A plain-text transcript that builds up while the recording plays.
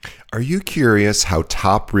Are you curious how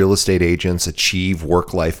top real estate agents achieve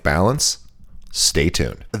work-life balance? Stay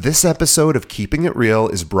tuned. This episode of Keeping It Real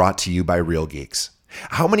is brought to you by Real Geeks.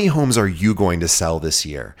 How many homes are you going to sell this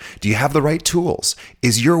year? Do you have the right tools?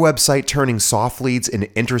 Is your website turning soft leads into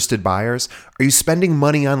interested buyers? Are you spending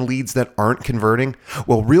money on leads that aren't converting?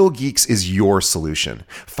 Well, Real Geeks is your solution.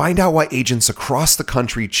 Find out why agents across the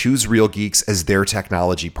country choose Real Geeks as their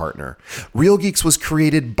technology partner. Real Geeks was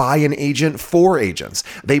created by an agent for agents.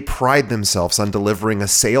 They pride themselves on delivering a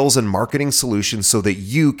sales and marketing solution so that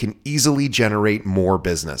you can easily generate more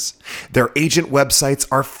business. Their agent websites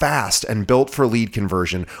are fast and built for lead conversion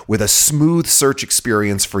with a smooth search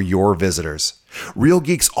experience for your visitors. Real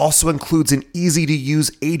Geeks also includes an easy-to-use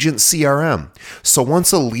agent CRM. So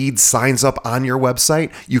once a lead signs up on your website,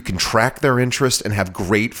 you can track their interest and have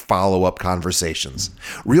great follow-up conversations.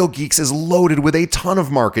 Real Geeks is loaded with a ton of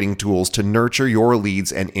marketing tools to nurture your leads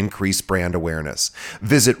and increase brand awareness.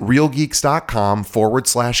 Visit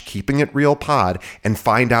realgeeks.com/keepingitrealpod and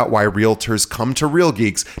find out why realtors come to Real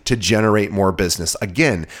Geeks to generate more business.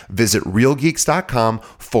 Again, visit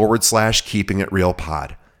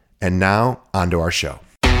realgeeks.com/keepingitrealpod. And now, on to our show.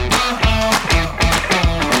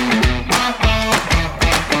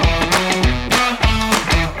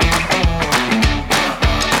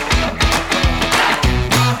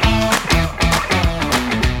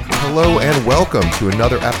 Hello and welcome to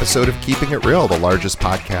another episode of Keeping It Real, the largest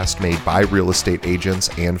podcast made by real estate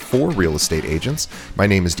agents and for real estate agents. My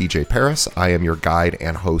name is DJ Paris. I am your guide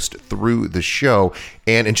and host through the show.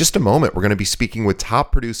 And in just a moment, we're going to be speaking with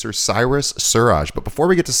top producer Cyrus Seraj. But before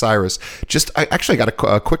we get to Cyrus, I actually got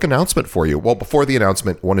a quick announcement for you. Well, before the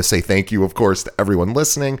announcement, I want to say thank you, of course, to everyone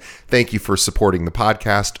listening. Thank you for supporting the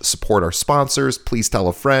podcast. Support our sponsors. Please tell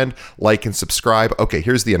a friend, like and subscribe. Okay,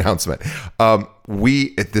 here's the announcement.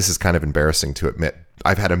 This is kind of embarrassing to admit.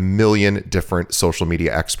 I've had a million different social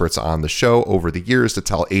media experts on the show over the years to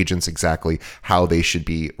tell agents exactly how they should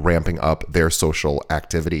be ramping up their social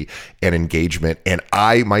activity and engagement. And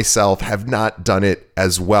I myself have not done it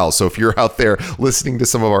as well. So if you're out there listening to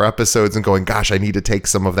some of our episodes and going, gosh, I need to take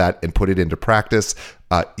some of that and put it into practice,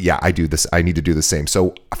 I do this. I need to do the same.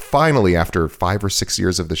 So finally, after 5 or 6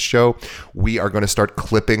 years of the show, we are going to start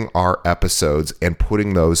clipping our episodes and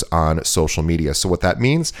putting those on social media. So what that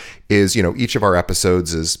means is, each of our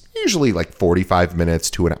episodes is usually like 45 minutes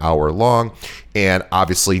to an hour long. And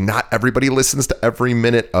obviously not everybody listens to every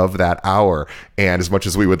minute of that hour. And as much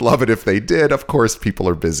as we would love it if they did, of course, people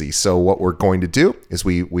are busy. So what we're going to do is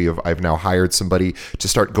I've now hired somebody to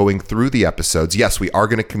start going through the episodes. Yes, we are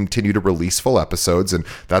going to continue to release full episodes, and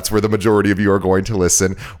that's where the majority of you are going to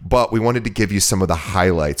listen. But we wanted to give you some of the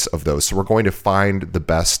highlights of those. So we're going to find the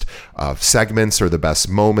best segments or the best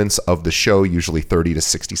moments of the show, usually 30 to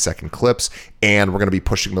 60 second clips. And we're going to be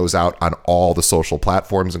pushing those out on all the social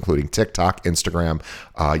platforms, including TikTok, Instagram,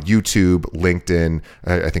 YouTube, LinkedIn.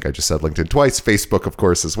 I think I just said LinkedIn twice, Facebook, of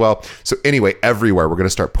course, as well. So anyway, everywhere, we're going to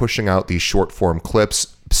start pushing out these short form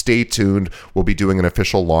clips. Stay tuned. We'll be doing an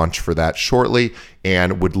official launch for that shortly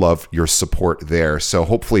and would love your support there. So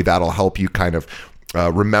hopefully that'll help you kind of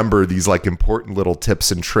remember these like important little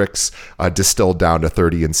tips and tricks distilled down to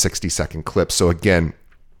 30 and 60 second clips. So again,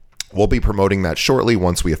 we'll be promoting that shortly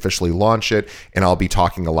once we officially launch it, and I'll be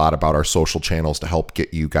talking a lot about our social channels to help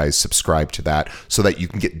get you guys subscribed to that so that you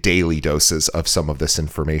can get daily doses of some of this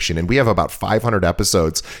information. And we have about 500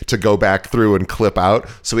 episodes to go back through and clip out,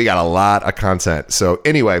 so we got a lot of content. So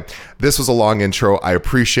anyway, this was a long intro. I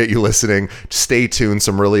appreciate you listening. Stay tuned.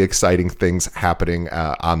 Some really exciting things happening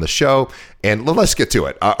on the show. And let's get to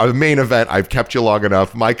it. Our main event, I've kept you long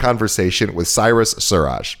enough, my conversation with Cyrus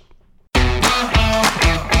Seraj.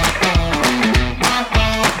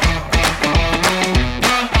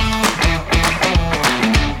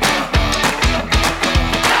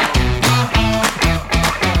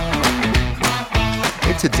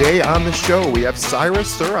 Today on the show, we have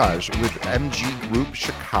Cyrus Seraj with MG Group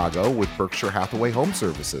Chicago with Berkshire Hathaway Home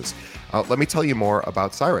Services. Let me tell you more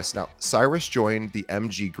about Cyrus. Now, Cyrus joined the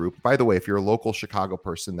MG Group. By the way, if you're a local Chicago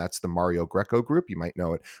person, that's the Mario Greco Group. You might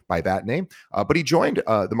know it by that name. But he joined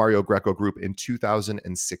the Mario Greco Group in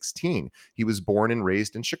 2016. He was born and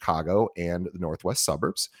raised in Chicago and the Northwest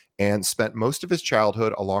suburbs and spent most of his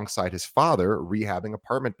childhood alongside his father rehabbing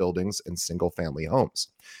apartment buildings and single-family homes.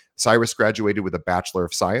 Cyrus graduated with a Bachelor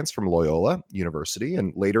of Science from Loyola University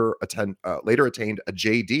and later attained a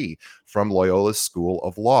JD from Loyola's School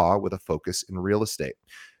of Law with a focus in real estate.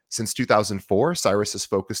 Since 2004, Cyrus has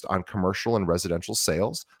focused on commercial and residential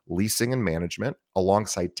sales, leasing, and management,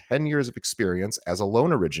 alongside 10 years of experience as a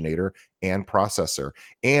loan originator and processor,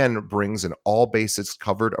 and brings an all bases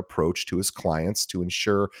covered approach to his clients to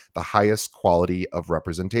ensure the highest quality of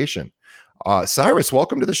representation. Cyrus,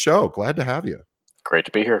 welcome to the show. Glad to have you. Great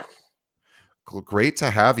to be here. Great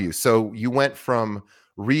to have you. So you went from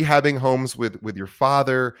rehabbing homes with your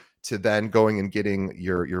father to then going and getting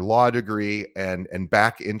your law degree and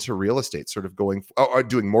back into real estate, sort of going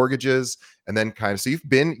doing mortgages, and then kind of, so you've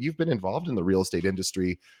been involved in the real estate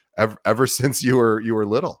industry ever since you were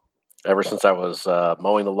little. Ever since I was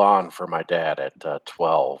mowing the lawn for my dad at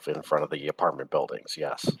 12 in front of the apartment buildings.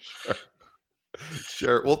 Yes.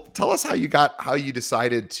 Sure. Well, tell us how you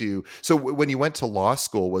decided to. So when you went to law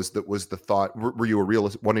school, was the thought, were you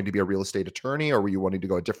wanting to be a real estate attorney, or were you wanting to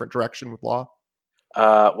go a different direction with law?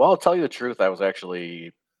 Well, I'll tell you the truth. I was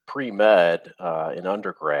actually pre-med in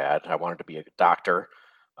undergrad. I wanted to be a doctor.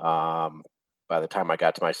 Um, by the time I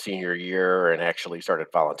got to my senior year and actually started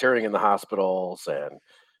volunteering in the hospitals and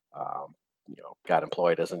um, got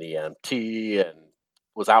employed as an EMT and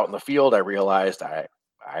was out in the field, I realized I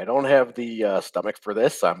don't have the stomach for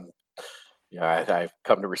this. I've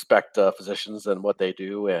come to respect physicians and what they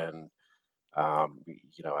do, and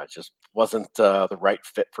it just wasn't the right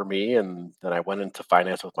fit for me. And then I went into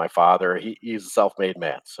finance with my father. He's a self-made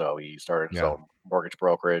man, so he started his Yeah. own mortgage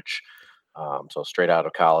brokerage. So straight out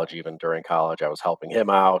of college, even during college, I was helping him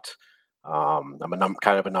out. I'm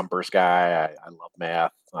kind of a numbers guy. I love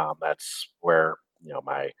math. That's where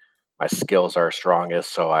my skills are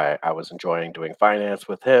strongest. So I was enjoying doing finance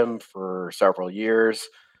with him for several years.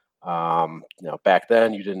 Back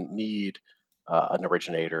then you didn't need an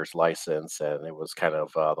originator's license, and it was kind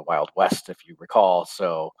of the Wild West, if you recall.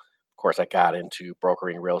 So, of course, I got into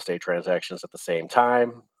brokering real estate transactions at the same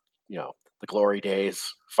time. The glory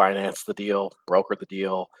days, finance the deal, broker the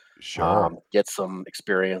deal, Sure. get some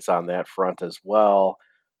experience on that front as well.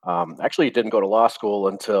 Actually, didn't go to law school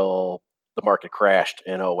until the market crashed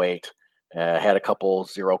in '08. Had a couple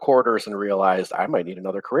zero quarters and realized I might need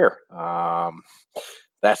another career.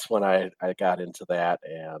 That's when I got into that.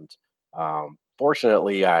 And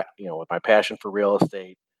fortunately, with my passion for real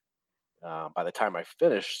estate, by the time I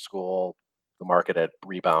finished school, the market had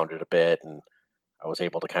rebounded a bit, and I was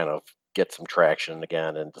able to kind of get some traction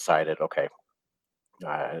again and decided, okay,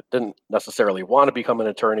 I didn't necessarily want to become an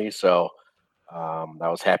attorney. So I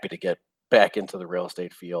was happy to get back into the real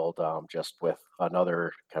estate field, just with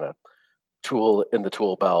another kind of tool in the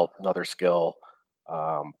tool belt, another skill.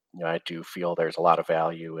 I do feel there's a lot of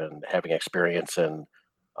value in having experience in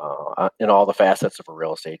all the facets of a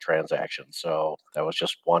real estate transaction. So that was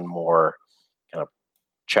just one more kind of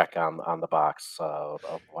check on the box of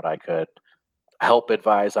what I could help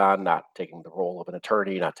advise on, not taking the role of an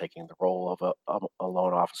attorney, not taking the role of a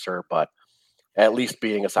loan officer, but at least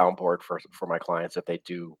being a soundboard for my clients if they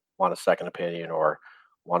do want a second opinion or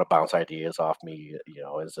want to bounce ideas off me.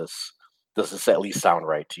 Does this at least sound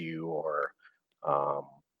right to you? Or um,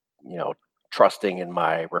 you know, trusting in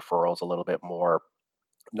my referrals a little bit more,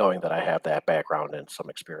 knowing that I have that background and some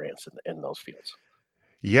experience in those fields.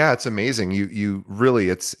 Yeah, it's amazing. You really,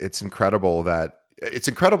 it's incredible that it's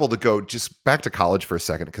incredible to go just back to college for a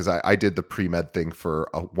second, because I did the pre-med thing for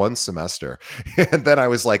one semester and then I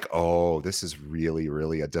was like, oh, this is really,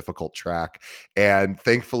 really a difficult track. And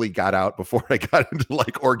thankfully got out before I got into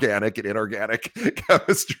like organic and inorganic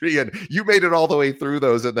chemistry. And you made it all the way through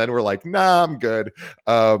those. And then we're like, nah, I'm good,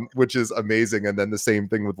 which is amazing. And then the same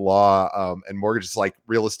thing with law and mortgages, like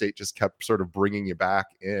real estate just kept sort of bringing you back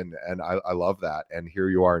in. And I love that. And here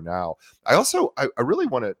you are now. I really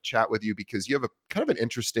want to chat with you because you have a kind of an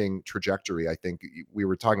interesting trajectory. I think we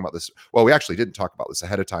were talking about this. Well, we actually didn't talk about this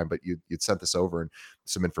ahead of time, but you'd sent this over and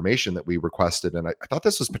some information that we requested. And I thought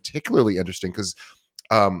this was particularly interesting because,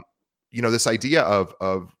 this idea of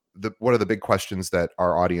one of the big questions that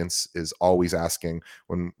our audience is always asking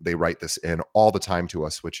when they write this in all the time to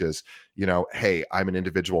us, which is, hey, I'm an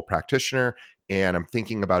individual practitioner and I'm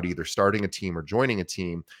thinking about either starting a team or joining a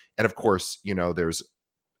team. And of course, there's,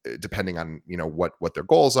 depending on what their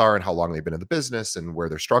goals are and how long they've been in the business and where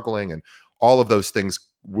they're struggling, and all of those things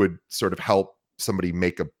would sort of help somebody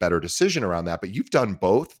make a better decision around that. But you've done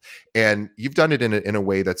both, and you've done it in a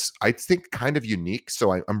way that's, I think, kind of unique.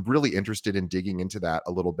 So I'm really interested in digging into that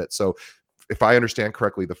a little bit. So if I understand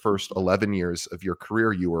correctly, the first 11 years of your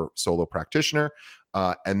career, you were solo practitioner.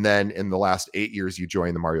 And then in the last 8 years, you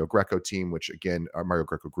joined the Mario Greco team, which again, Mario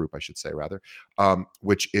Greco group, I should say, rather,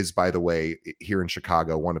 which is, by the way, here in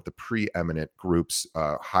Chicago, one of the preeminent groups,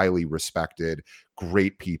 highly respected,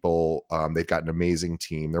 great people. They've got an amazing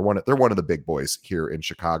team. They're one of the big boys here in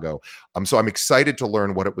Chicago. So I'm excited to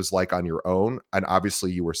learn what it was like on your own. And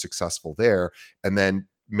obviously you were successful there, and then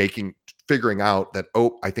figuring out that,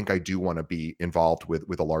 oh, I think I do want to be involved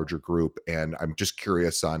with a larger group. And I'm just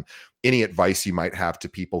curious on any advice you might have to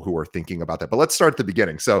people who are thinking about that. But let's start at the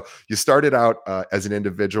beginning. So you started out as an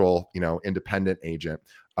individual, independent agent.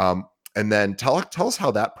 And then tell us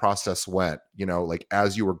how that process went, like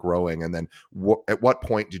as you were growing. And then at what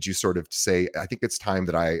point did you sort of say, I think it's time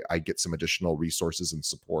that I get some additional resources and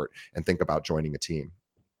support and think about joining a team?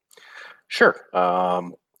 Sure.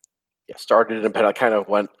 Yeah, started independent. I kind of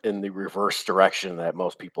went in the reverse direction that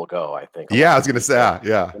most people go. I think a Yeah, lot I of was going to say, people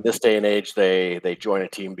yeah, in this day and age, they join a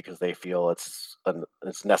team because they feel it's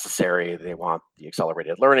necessary. They want the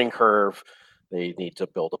accelerated learning curve. They need to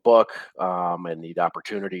build a book, and need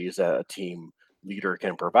opportunities that a team leader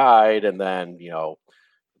can provide. And then,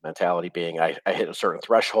 mentality being I hit a certain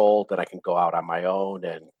threshold, then I can go out on my own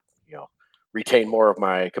and, you know, retain more of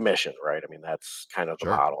my commission, right? I mean, that's kind of the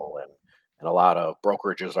sure. model. And a lot of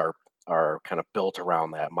brokerages are kind of built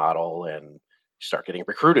around that model, and you start getting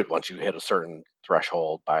recruited once you hit a certain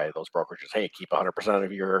threshold by those brokerages. Hey, keep 100%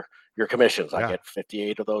 of your commissions. I Yeah. get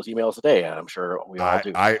 58 of those emails a day, and I'm sure we all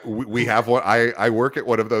do. We have one. I work at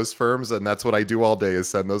one of those firms, and that's what I do all day is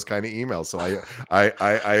send those kind of emails. So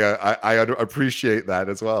I appreciate that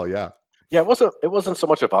as well. Yeah. Yeah, it wasn't so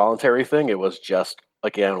much a voluntary thing. It was just,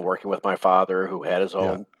 again, working with my father who had his Yeah.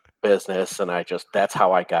 own business, and I just that's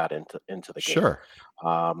how I got into the game. Sure.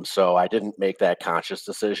 So I didn't make that conscious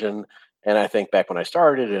decision. And I think back when I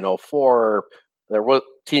started in '04, the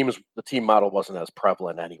team model wasn't as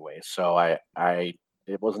prevalent anyway. So I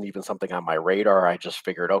it wasn't even something on my radar. I just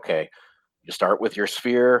figured, okay, you start with your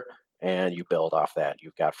sphere and you build off that.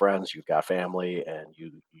 You've got friends, you've got family, and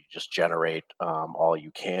you just generate all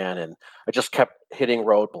you can. And I just kept hitting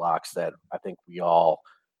roadblocks that I think we all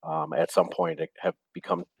at some point have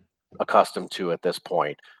become accustomed to at this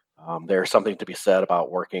point. There's something to be said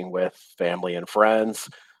about working with family and friends.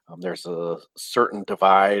 There's a certain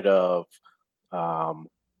divide of, um,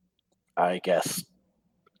 I guess,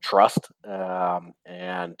 trust,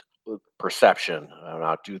 and perception.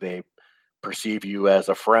 Now, do they perceive you as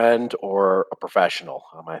a friend or a professional?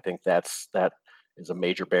 I think that is a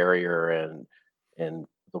major barrier in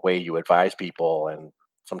the way you advise people, and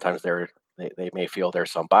sometimes they may feel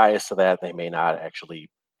there's some bias to that. They may not actually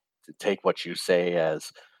take what you say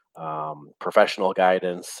as professional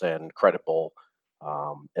guidance and credible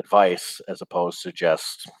advice, as opposed to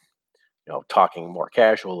just talking more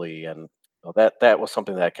casually. And that was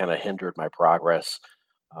something that kind of hindered my progress.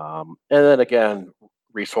 And then again,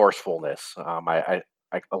 resourcefulness. I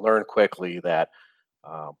learned quickly that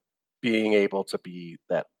um, being able to be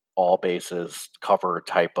that all bases covered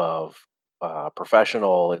type of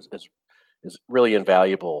professional is really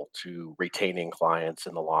invaluable to retaining clients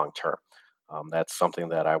in the long term. That's something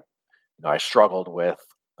that I struggled with.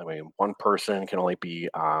 I mean, one person can only be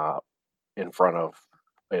in front of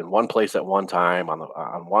in one place at one time on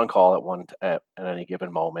one call at any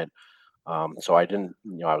given moment. So I didn't,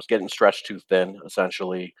 I was getting stretched too thin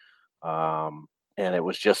essentially, and it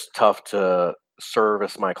was just tough to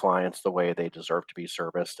service my clients the way they deserve to be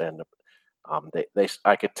serviced. And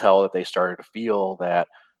I could tell that they started to feel that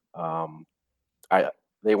um, I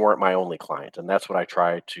they weren't my only client, and that's what I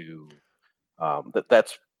tried to.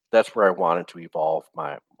 That's where I wanted to evolve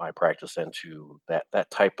my practice into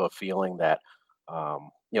that type of feeling that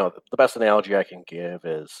the best analogy I can give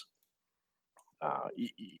is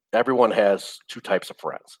everyone has two types of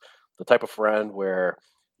friends. The type of friend where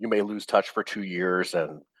you may lose touch for 2 years,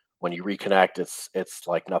 and when you reconnect, it's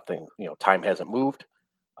like nothing. Time hasn't moved.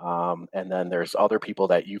 And then there's other people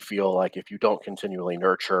that you feel like if you don't continually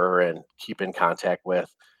nurture and keep in contact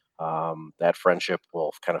with, that friendship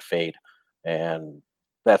will kind of fade. And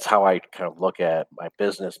that's how I kind of look at my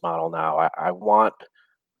business model now. I want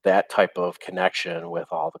that type of connection with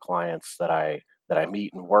all the clients that I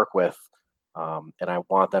meet and work with, and I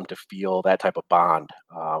want them to feel that type of bond,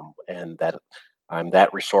 and that I'm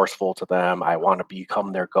that resourceful to them. I want to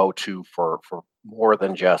become their go-to for more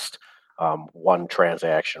than just one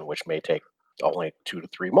transaction, which may take only 2 to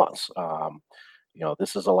 3 months.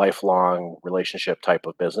 This is a lifelong relationship type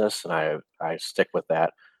of business, and I stick with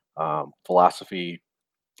that philosophy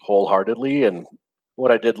wholeheartedly. And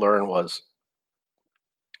what I did learn was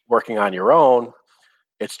working on your own,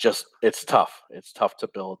 it's tough. It's tough to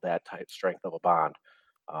build that type strength of a bond,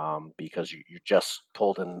 because you're just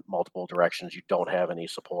pulled in multiple directions. You don't have any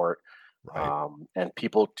support, Right. and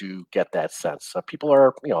people do get that sense. People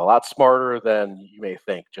are a lot smarter than you may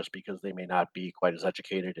think, just because they may not be quite as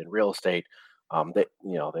educated in real estate.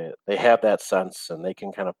 they have that sense, and they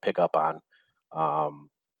can kind of pick up on um,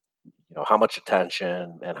 how much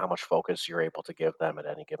attention and how much focus you're able to give them at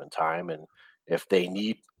any given time. And if they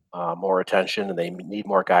need more attention and they need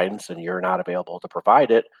more guidance and you're not available to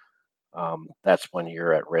provide it, that's when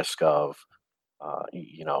you're at risk of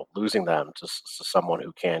losing them to someone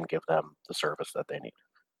who can give them the service that they need.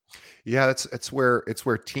 Yeah, it's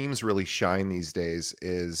where teams really shine these days,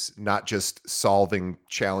 is not just solving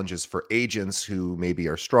challenges for agents who maybe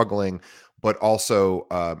are struggling, but also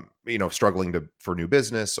struggling for new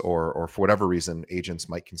business, or for whatever reason agents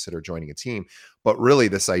might consider joining a team. But really,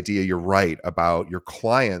 this idea, you're right, about your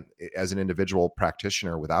client as an individual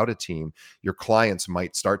practitioner without a team, your clients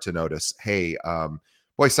might start to notice, hey,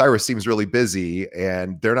 boy, Cyrus seems really busy,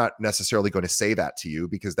 and they're not necessarily going to say that to you,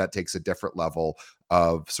 because that takes a different level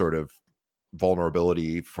of sort of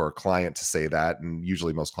vulnerability for a client to say that. And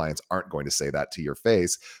usually most clients aren't going to say that to your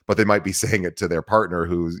face, but they might be saying it to their partner,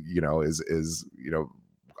 who is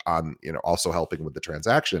on also helping with the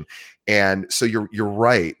transaction. And so you're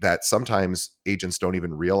right that sometimes agents don't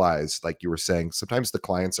even realize, like you were saying, sometimes the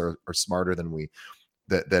clients are smarter than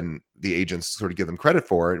than the agents sort of give them credit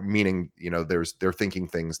for, meaning they're thinking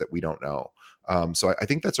things that we don't know. So I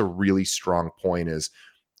think that's a really strong point, is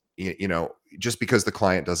just because the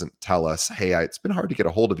client doesn't tell us, hey, it's been hard to get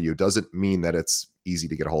a hold of you, doesn't mean that it's easy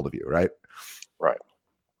to get a hold of you, right? Right.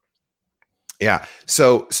 Yeah.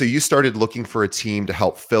 So you started looking for a team to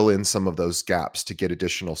help fill in some of those gaps, to get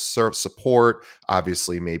additional support,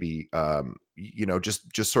 obviously, maybe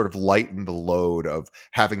just sort of lighten the load of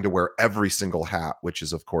having to wear every single hat, which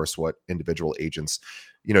is of course what individual agents,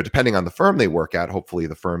 depending on the firm they work at, hopefully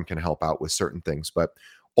the firm can help out with certain things. But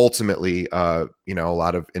ultimately, a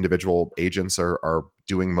lot of individual agents are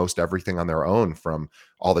doing most everything on their own, from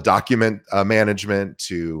all the document management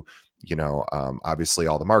to obviously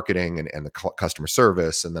all the marketing and the customer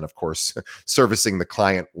service, and then of course servicing the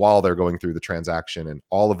client while they're going through the transaction. And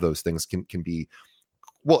all of those things can be,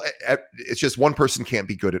 well, it's just one person can't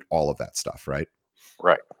be good at all of that stuff, right?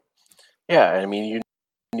 Right. Yeah. I mean, you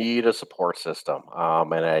need a support system.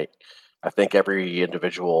 And I think every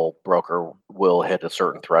individual broker will hit a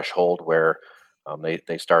certain threshold where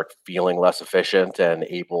they start feeling less efficient and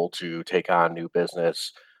able to take on new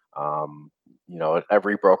business. Um,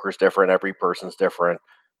 every broker's different, every person's different.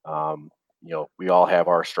 We all have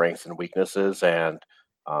our strengths and weaknesses, and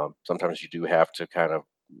sometimes you do have to kind of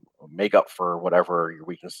make up for whatever your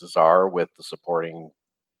weaknesses are with the supporting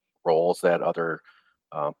roles that other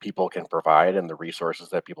people can provide and the resources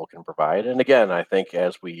that people can provide. And again, I think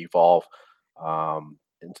as we evolve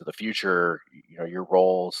into the future, your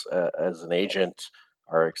roles as an agent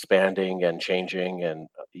are expanding and changing, and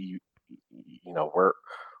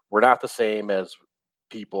we're not the same as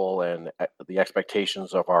people, and the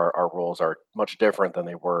expectations of our roles are much different than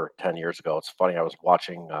they were 10 years ago. It's funny, I was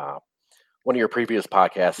watching one of your previous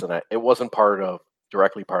podcasts, and it wasn't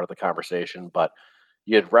directly part of the conversation, but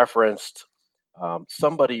you had referenced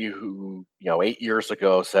somebody who 8 years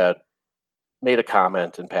ago made a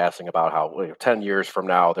comment in passing about how 10 years from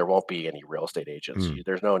now there won't be any real estate agents. Mm.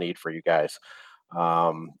 There's no need for you guys.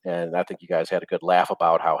 And I think you guys had a good laugh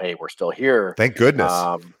about how, hey, we're still here. Thank goodness.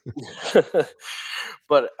 Um,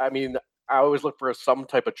 but I mean, I always look for some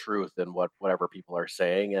type of truth in whatever people are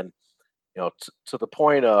saying, and to the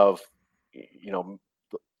point of you know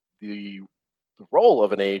the the role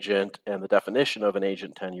of an agent and the definition of an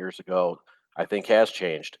agent 10 years ago, I think, has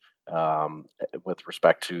changed with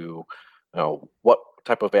respect to what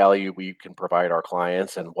type of value we can provide our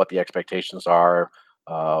clients and what the expectations are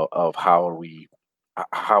of how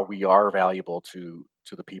we are valuable to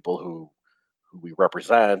the people who we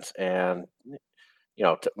represent. And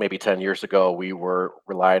maybe 10 years ago we were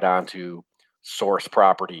relied on to source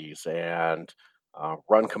properties and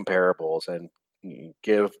run comparables and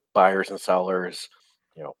give buyers and sellers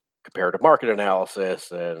comparative market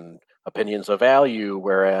analysis and opinions of value,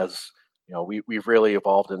 whereas we've really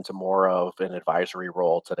evolved into more of an advisory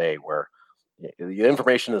role today, where the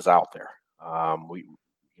information is out there. I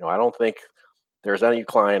don't think there's any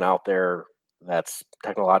client out there that's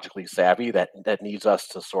technologically savvy that needs us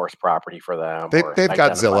to source property for them or They've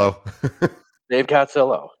got identify. Zillow. They've got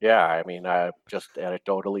Zillow. Yeah, I mean, just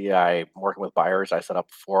anecdotally, I'm working with buyers. I set up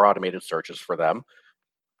 4 automated searches for them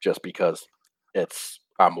just because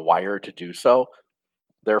I'm wired to do so.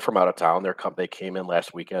 They're from out of town. They came in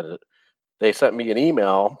last weekend. They sent me an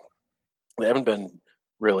email. They haven't been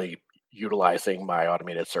really utilizing my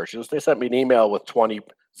automated searches. They sent me an email with 20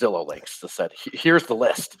 Zillow links that said, "Here's the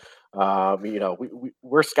list.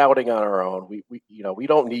 We're scouting on our own. We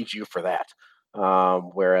don't need you for that."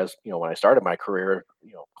 Whereas, when I started my career,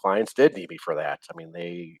 clients did need me for that. I mean,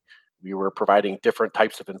 we were providing different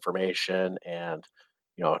types of information, and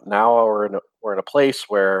now we're in a place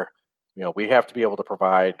where we have to be able to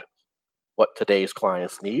provide what today's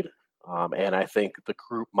clients need. And I think the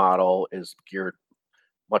group model is geared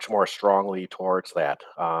much more strongly towards that.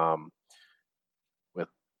 With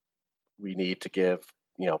We need to give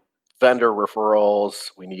you know vendor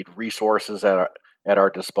referrals, we need resources at our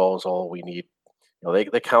disposal. We need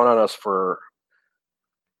they count on us for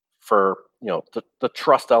the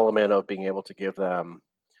trust element of being able to give them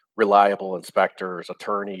reliable inspectors,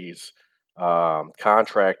 attorneys,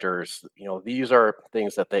 contractors. These are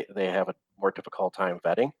things that they have a more difficult time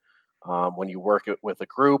vetting. When you work with a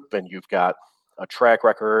group and you've got a track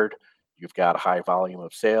record, you've got a high volume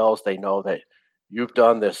of sales, they know that you've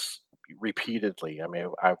done this repeatedly. I mean,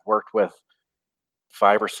 I've worked with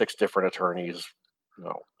 5 or 6 different attorneys,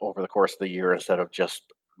 over the course of the year instead of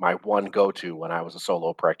just my one go-to when I was a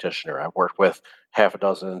solo practitioner. I've worked with half a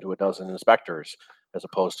dozen to a dozen inspectors as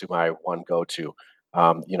opposed to my one go-to.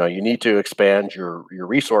 You need to expand your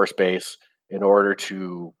resource base in order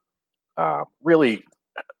to really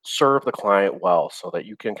serve the client well, so that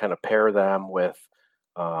you can kind of pair them with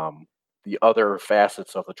um, the other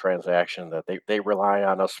facets of the transaction that they rely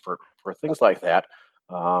on us for things like that.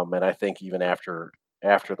 And I think even after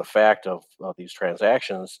the fact of these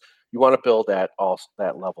transactions, you want to build that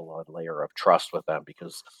level and layer of trust with them,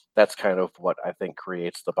 because that's kind of what I think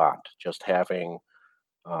creates the bond. Just having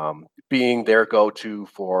being their go-to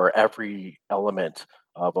for every element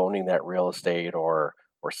of owning that real estate, or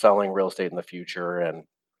selling real estate in the future. And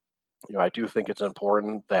I do think it's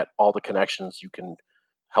important that all the connections you can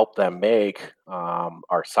help them make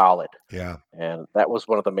are solid. Yeah. And that was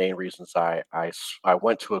one of the main reasons I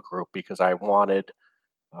went to a group, because I wanted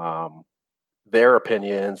um, their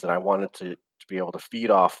opinions, and I wanted to be able to feed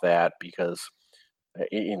off that, because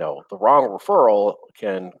the wrong referral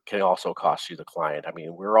can also cost you the client. I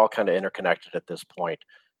mean, we're all kind of interconnected at this point,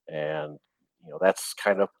 and that's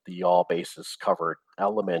kind of the all bases covered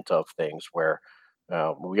element of things, where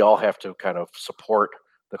we all have to kind of support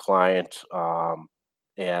the client,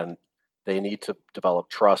 and they need to develop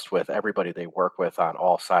trust with everybody they work with on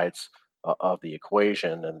all sides of the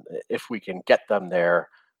equation. And if we can get them there,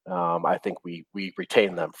 I think we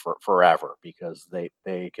retain them for forever, because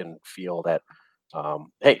they can feel that,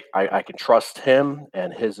 hey, I can trust him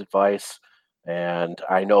and his advice, and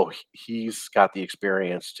I know he's got the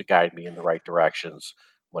experience to guide me in the right directions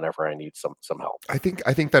whenever I need some help. I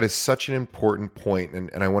think that is such an important point,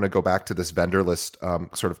 and I want to go back to this vendor list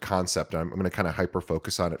sort of concept. I'm going to kind of hyper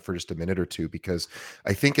focus on it for just a minute or two, because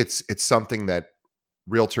I think it's something that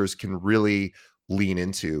realtors can really lean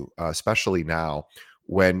into, especially now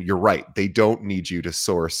when you're right. They don't need you to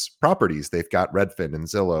source properties. They've got Redfin and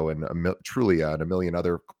Zillow and Trulia and a million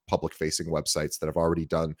other public facing websites that have already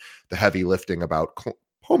done the heavy lifting about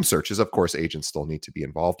home searches. Of course, agents still need to be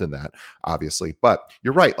involved in that, obviously. But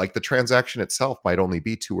you're right. Like, the transaction itself might only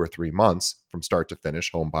be 2 or 3 months from start to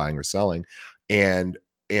finish, home buying or selling. And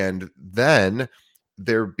then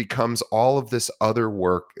there becomes all of this other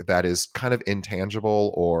work that is kind of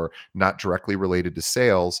intangible or not directly related to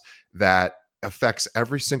sales, that affects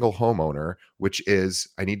every single homeowner, which is,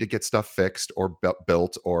 I need to get stuff fixed or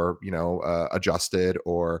built, or adjusted,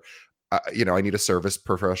 or I need a service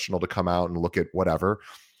professional to come out and look at whatever.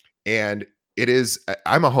 And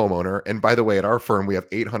I'm a homeowner, and by the way, at our firm we have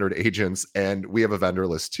 800 agents, and we have a vendor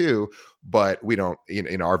list too, but we don't,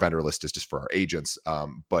 our vendor list is just for our agents.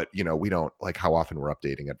 But we don't, like, how often we're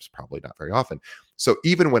updating it, it's probably not very often. So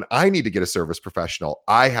even when I need to get a service professional,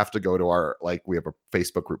 I have to go to we have a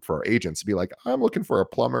Facebook group for our agents, to be like, I'm looking for a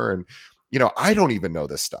plumber, and I don't even know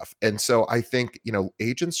this stuff. And so I think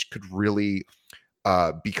agents could really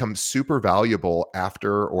become super valuable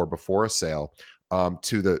after or before a sale,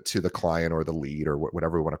 to the client or the lead, or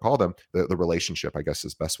whatever we want to call them, the relationship, I guess,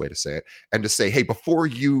 is the best way to say it. And to say, hey, before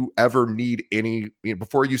you ever need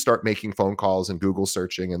before you start making phone calls and Google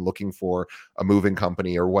searching and looking for a moving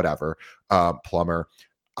company or whatever, plumber,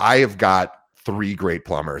 I have got 3 great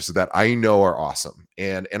plumbers that I know are awesome,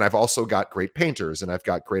 and I've also got great painters, and I've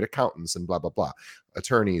got great accountants, and blah blah blah,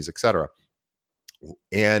 attorneys, etc.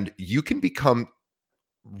 And you can become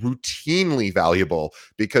routinely valuable,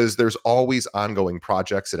 because there's always ongoing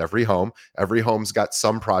projects at every home. Every home's got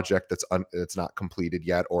some project that's not completed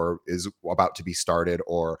yet, or is about to be started,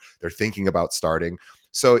 or they're thinking about starting.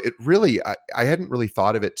 So it really, I hadn't really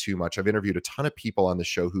thought of it too much. I've interviewed a ton of people on the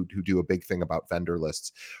show who do a big thing about vendor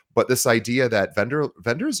lists, but this idea that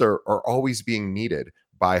vendors are always being needed,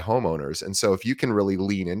 by homeowners. And so if you can really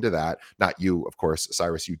lean into that, not you, of course,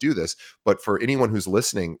 Cyrus, you do this, but for anyone who's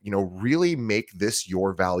listening, really make this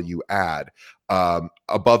your value add,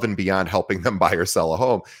 above and beyond helping them buy or sell a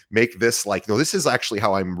home. Make this like, no, this is actually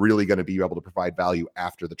how I'm really going to be able to provide value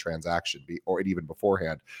after the transaction, or even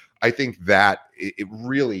beforehand. I think that it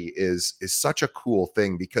really is such a cool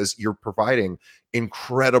thing, because you're providing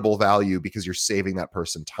incredible value, because you're saving that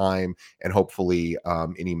person time and hopefully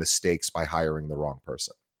any mistakes by hiring the wrong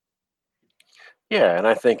person. Yeah, and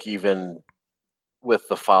I think even with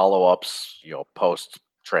the follow-ups, post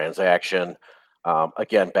transaction,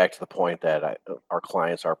 again, back to the point that our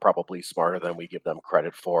clients are probably smarter than we give them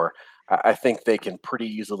credit for. I think they can pretty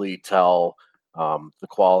easily tell the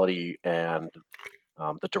quality and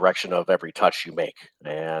the direction of every touch you make.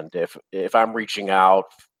 And if I'm reaching out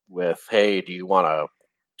with, "Hey, do you want a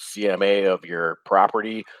CMA of your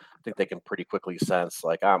property?" I think they can pretty quickly sense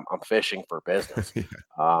like I'm fishing for business. Yeah.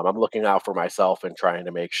 I'm looking out for myself and trying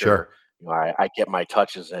to make sure Sure. I get my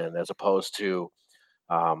touches in, as opposed to,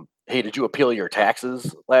 "Hey, did you appeal your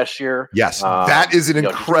taxes last year?" Yes, that is an Did you,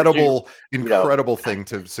 incredible, you know, incredible thing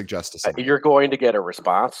to suggest to somebody. you're going to get a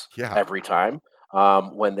response Yeah, every time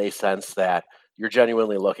when they sense that you're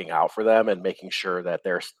genuinely looking out for them and making sure that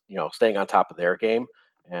they're staying on top of their game.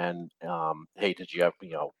 And hey, did you have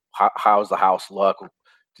how's the house look?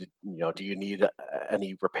 Do you need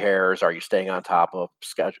any repairs? Are you staying on top of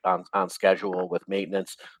schedule on schedule with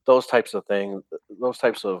maintenance? Those types of things, those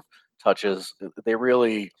types of touches, they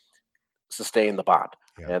really sustain the bond,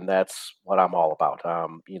 yeah, and that's what I'm all about.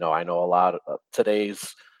 I know a lot of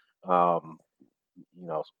today's um, you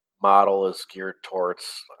know model is geared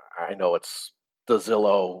towards. I know it's the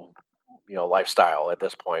Zillow lifestyle at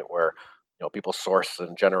this point, where people source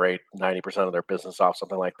and generate 90% of their business off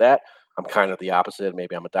something like that. I'm kind of the opposite.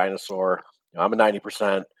 Maybe I'm a dinosaur. I'm a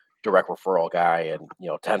 90% direct referral guy, and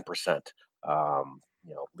 10%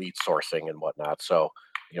 lead sourcing and whatnot. So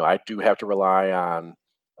I do have to rely on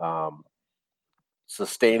um,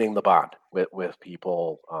 sustaining the bond with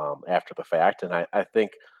people after the fact. And I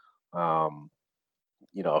think um,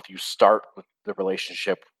 if you start with the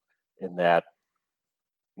relationship in that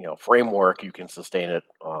framework, you can sustain it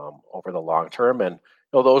over the long term. And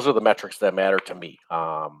those are the metrics that matter to me.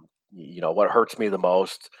 What hurts me the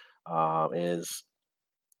most is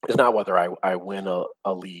not whether I win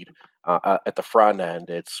a lead at the front end.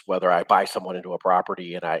 It's whether I buy someone into a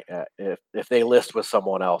property, and if they list with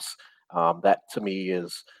someone else. That to me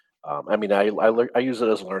is, I mean, I use it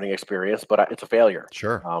as a learning experience, but it's a failure.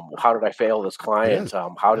 sure. How did I fail this It is. client?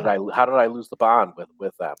 How did Yeah. I lose the bond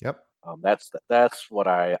with them? Yep. That's what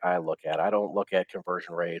I look at. I don't look at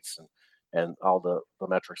conversion rates and all the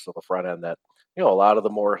metrics of the front end that a lot of the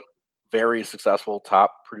more very successful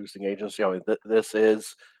top producing agents. This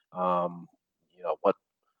is um, what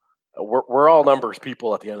we're all numbers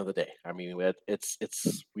people at the end of the day. I mean, it's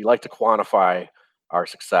we like to quantify our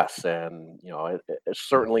success, and it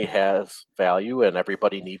certainly has value, and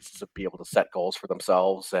everybody needs to be able to set goals for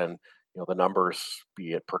themselves. And the numbers,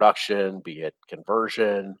 be it production, be it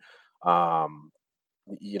conversion, um,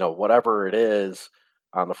 whatever it is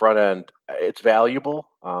on the front end, it's valuable.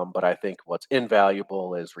 But I think what's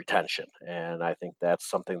invaluable is retention, and I think that's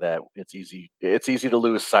something that it's easy to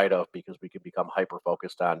lose sight of, because we can become hyper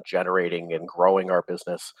focused on generating and growing our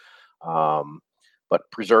business, um, but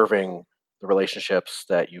preserving the relationships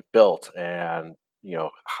that you've built, and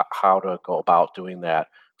how to go about doing that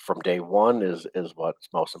from day one is what's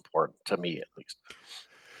most important to me, at least.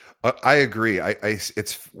 I agree. I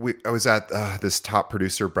was at this top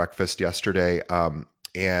producer breakfast yesterday,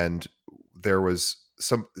 and there was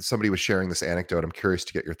somebody was sharing this anecdote. I'm curious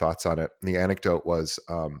to get your thoughts on it. And the anecdote was,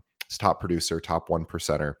 this top producer, top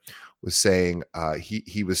 1%er, was saying,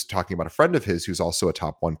 he was talking about a friend of his who's also a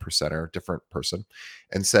top 1%er, different person,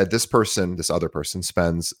 and said this other person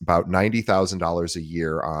spends about $90,000 a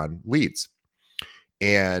year on leads.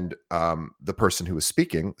 And the person who was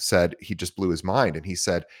speaking said he just blew his mind, and he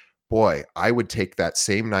said, "Boy, I would take that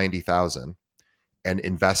same 90,000 and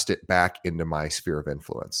invest it back into my sphere of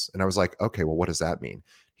influence." And I was like, "Okay, well, what does that mean?"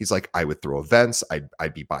 He's like, "I would throw events,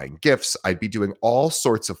 I'd be buying gifts, I'd be doing all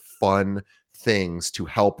sorts of fun things to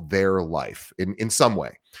help their life in some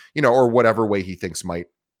way, or whatever way he thinks might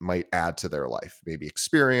add to their life, maybe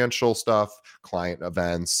experiential stuff, client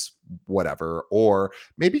events, whatever, or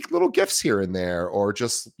maybe little gifts here and there, or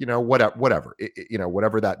just, whatever,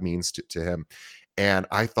 whatever that means to him." And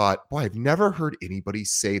I thought, boy, I've never heard anybody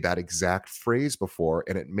say that exact phrase before.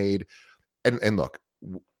 And it made, and look,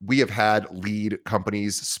 we have had lead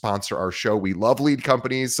companies sponsor our show. We love lead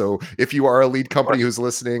companies. So if you are a lead Of company course. who's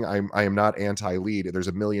listening, I am not anti-lead. There's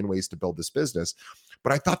a million ways to build this business.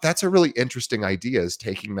 But I thought that's a really interesting idea, is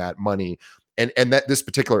taking that money. And that this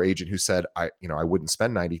particular agent who said, I wouldn't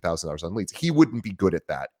spend $90,000 on leads, he wouldn't be good at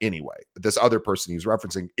that anyway. But this other person he's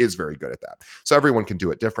referencing is very good at that. So everyone can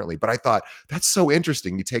do it differently. But I thought that's so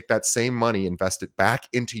interesting. You take that same money, invest it back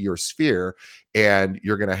into your sphere, and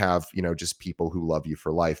you're going to have, just people who love you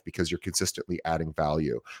for life because you're consistently adding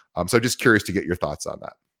value. So I'm just curious to get your thoughts on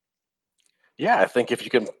that. Yeah, I think if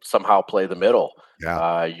you can somehow play the middle,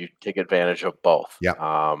 Yeah. you take advantage of both. Yeah.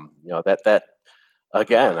 That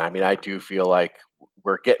again, I mean, I do feel like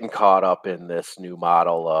we're getting caught up in this new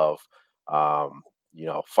model of,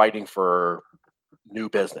 fighting for new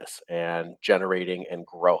business and generating and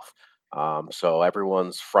growth. So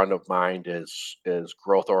everyone's front of mind is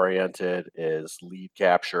growth oriented, is lead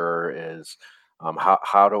capture, is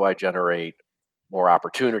how do I generate more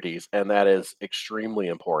opportunities, and that is extremely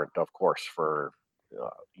important, of course, for the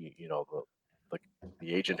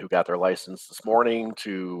the agent who got their license this morning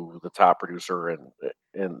to the top producer in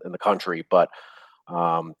the country. But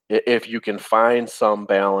if you can find some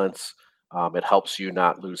balance, it helps you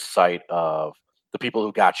not lose sight of the people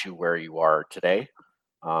who got you where you are today.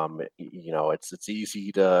 It's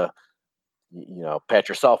easy to pat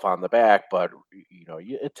yourself on the back, but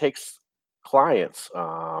it takes clients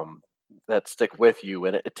that stick with you,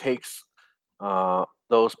 and it takes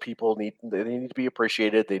those people they need to be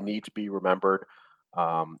appreciated, they need to be remembered,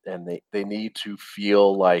 and they need to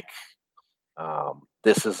feel like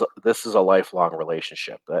this is a lifelong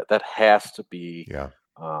relationship. That has to be Yeah.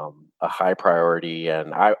 a high priority,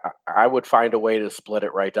 and I would find a way to split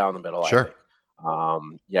it right down the middle. I Sure.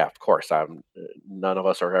 think. Yeah, of course. None of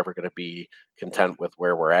us are ever going to be content with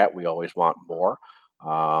where we're at. We always want more,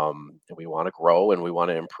 and we want to grow and we want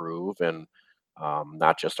to improve, and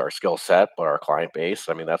not just our skill set, but our client base.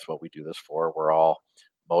 I mean, that's what we do this for. We're all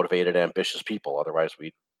motivated, ambitious people. Otherwise,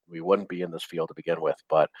 we wouldn't be in this field to begin with.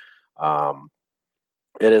 But um,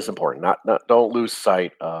 it is important. Not don't lose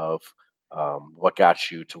sight of what got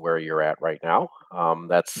you to where you're at right now.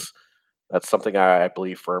 That's something I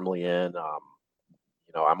believe firmly in.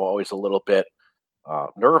 I'm always a little bit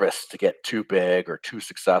nervous to get too big or too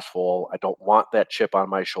successful. I don't want that chip on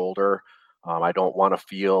my shoulder. I don't want to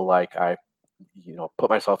feel like I,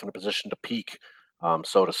 put myself in a position to peak,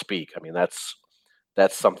 so to speak. I mean, that's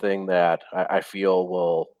something that I feel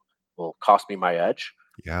will cost me my edge.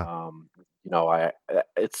 Yeah.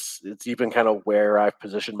 It's even kind of where I've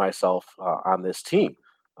positioned myself on this team.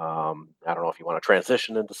 I don't know if you want to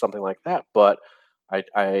transition into something like that, but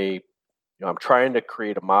I'm trying to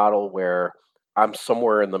create a model where I'm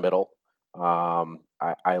somewhere in the middle.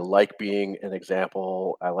 I like being an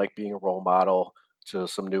example. I like being a role model to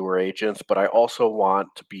some newer agents, but I also want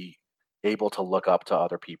to be able to look up to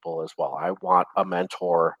other people as well. I want a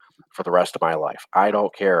mentor for the rest of my life. I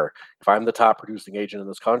don't care if I'm the top producing agent in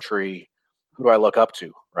this country. Who do I look up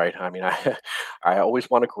to, right? I mean, I I always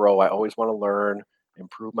want to grow. I always want to learn,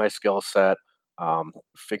 improve my skill set,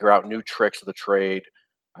 figure out new tricks of the trade.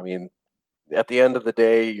 I mean, at the end of the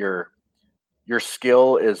day, your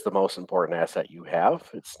skill is the most important asset you have.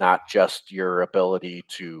 It's not just your ability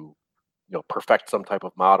to perfect some type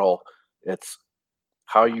of model. It's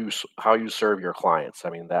how you serve your clients. I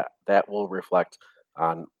mean, that will reflect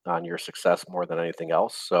on your success more than anything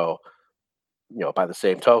else. So by the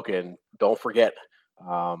same token, don't forget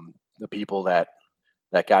the people that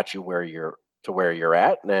got you where you're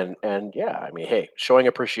at, and yeah, I mean, hey, showing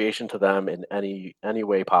appreciation to them in any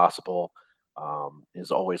way possible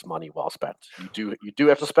is always money well spent. You do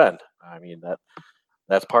have to spend. I mean,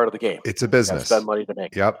 that's part of the game. It's a You got to spend business. money to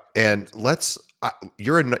make it. Yep. And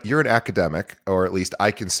you're an academic, or at least I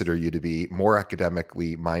consider you to be more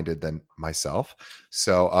academically minded than myself.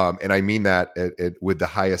 So, and I mean that with the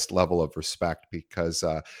highest level of respect, because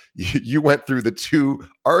you went through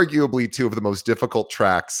arguably two of the most difficult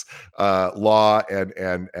tracks, law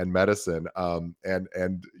and medicine,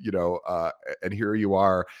 and here you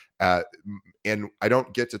are. And I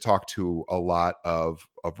don't get to talk to a lot of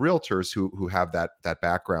realtors who have that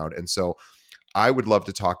background, and so I would love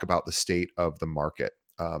to talk about the state of the market,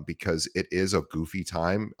 because it is a goofy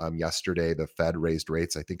time. Yesterday, the Fed raised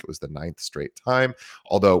rates. I think it was the ninth straight time,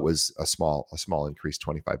 although it was a small increase,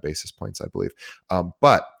 25 basis points, I believe.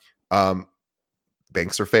 But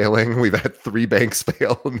banks are failing. We've had 3 banks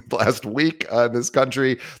fail in the last week in this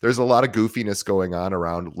country. There's a lot of goofiness going on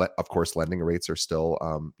around. Of course, lending rates are still,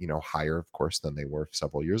 higher, of course, than they were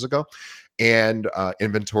several years ago. And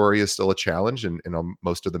inventory is still a challenge in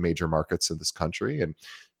most of the major markets in this country. And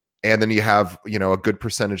And then you have, a good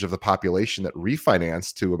percentage of the population that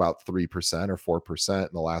refinanced to about 3% or 4% in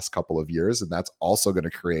the last couple of years. And that's also going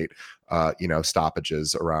to create,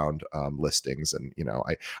 stoppages around listings. And,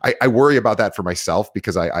 I worry about that for myself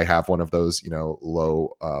because I have one of those,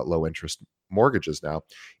 low interest mortgages now.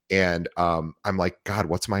 And I'm like, God,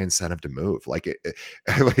 what's my incentive to move? Like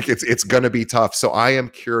like it's going to be tough. So I am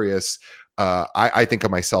curious. I think of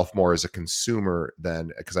myself more as a consumer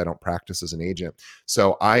than, because I don't practice as an agent.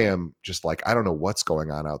 So I am just like, I don't know what's going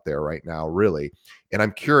on out there right now, really. And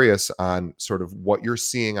I'm curious on sort of what you're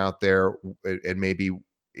seeing out there, and maybe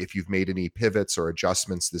if you've made any pivots or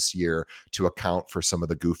adjustments this year to account for some of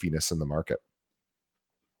the goofiness in the market.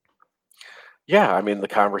 Yeah, I mean, the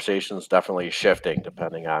conversation is definitely shifting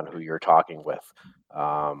depending on who you're talking with.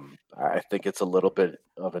 I think it's a little bit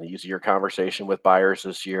of an easier conversation with buyers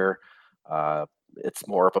this year. Uh, it's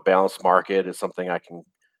more of a balanced market. It's something I can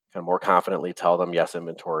kind of more confidently tell them. Yes,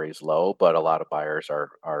 inventory is low, but a lot of buyers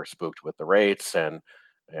are spooked with the rates, and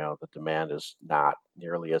the demand is not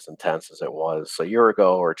nearly as intense as it was a year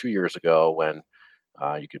ago or 2 years ago when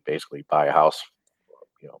you could basically buy a house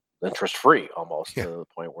interest free almost Yeah. to the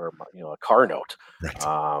point where a car note Right.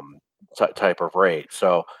 um, type of rate.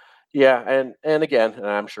 So yeah, and again, and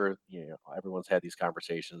I'm sure everyone's had these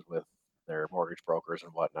conversations with their mortgage brokers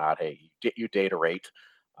and whatnot. Hey, you date a rate,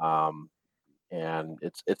 um, and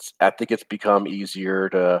it's I think it's become easier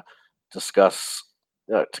to discuss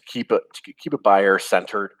to keep it buyer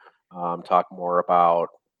centered. Talk more about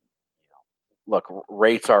look,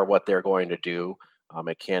 rates are what they're going to do.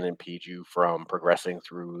 It can impede you from progressing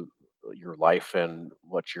through your life and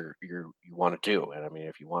what you want to do. And I mean,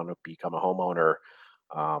 if you want to become a homeowner,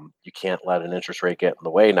 you can't let an interest rate get in the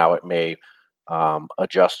way. Now, it may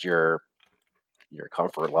adjust your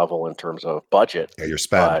comfort level in terms of budget, Yeah, your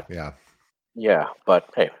spend. but Yeah. yeah, but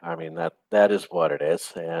hey, I mean that is what it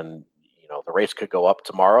is, and the rates could go up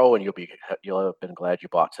tomorrow, and you'll have been glad you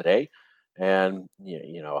bought today. And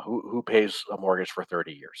who pays a mortgage for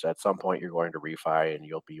 30 years? At some point, you're going to refi, and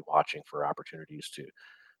you'll be watching for opportunities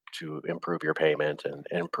to improve your payment and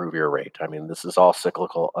improve your rate. I mean, this is all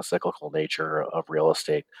a cyclical nature of real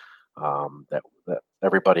estate that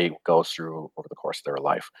everybody goes through over the course of their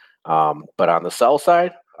life. But on the sell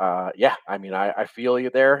side, yeah, I mean, I feel you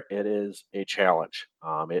there. It is a challenge.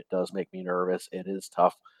 It does make me nervous. It is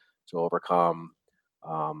tough to overcome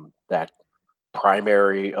that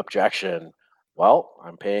primary objection. Well,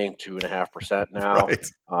 I'm paying 2.5% now.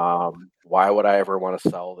 Right. Why would I ever want to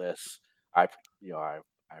sell this? I've you know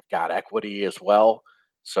I've got equity as well.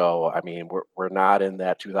 So I mean, we're not in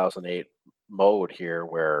that 2008 mode here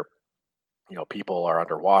where people are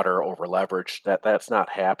underwater, over leveraged. That's not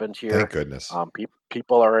happened Thank here. goodness.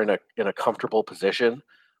 People are in a comfortable position,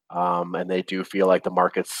 and they do feel like the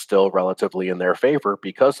market's still relatively in their favor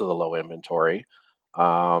because of the low inventory.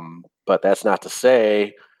 But that's not to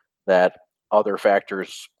say that other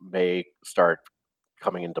factors may start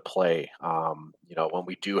coming into play. When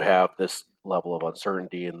we do have this level of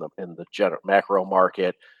uncertainty in the general macro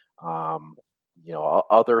market, um,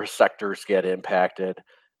 other sectors get impacted,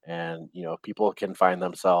 and people can find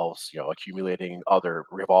themselves accumulating other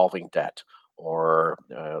revolving debt, or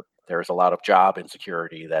there's a lot of job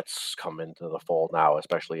insecurity that's come into the fold now,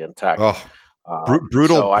 especially in tech. Oh, So I mean,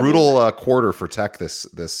 brutal quarter for tech this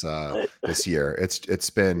year. It's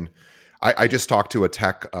been. I just talked to a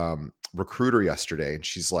tech recruiter yesterday, and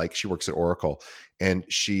she's like, she works at Oracle, and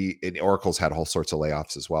Oracle's had all sorts of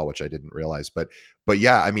layoffs as well, which I didn't realize. But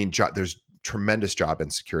yeah, I mean, there's tremendous job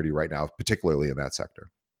insecurity right now, particularly in that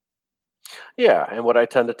sector. yeah, and what I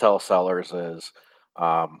tend to tell sellers is,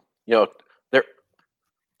 you know,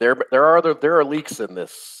 there there are leaks in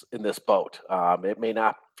this boat. It may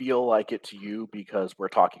not feel like it to you because we're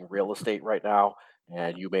talking real estate right now,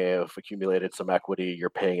 and you may have accumulated some equity. You're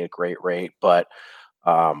paying a great rate, but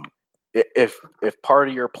um, if part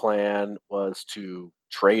of your plan was to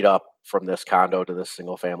trade up from this condo to this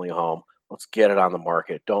single family home, let's get it on the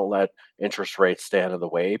market. Don't let interest rates stand in the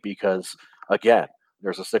way, because again,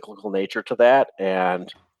 there's a cyclical nature to that,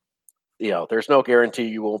 and there's no guarantee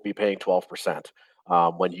you won't be paying 12%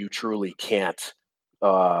 when you truly can't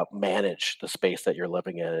manage the space that you're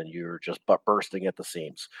living in, and you're just bursting at the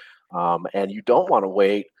seams. And you don't want to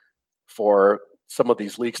wait for some of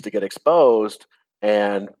these leaks to get exposed,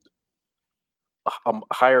 and a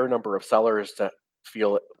higher number of sellers that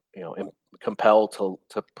feel compelled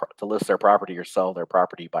to list their property or sell their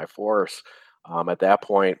property by force. At that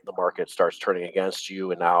point, the market starts turning against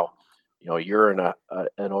you, and now you're in an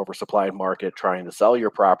oversupplied market trying to sell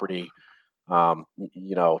your property.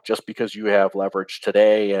 Just because you have leverage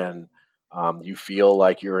today, and you feel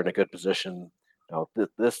like you're in a good position Now,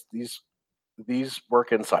 these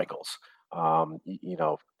work in cycles. You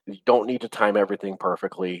know, you don't need to time everything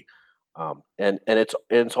perfectly, and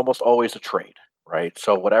it's almost always a trade, right?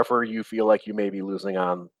 So whatever you feel like you may be losing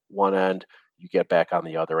on one end, you get back on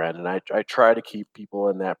the other end, and I try to keep people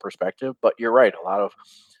in that perspective. But you're right, a lot of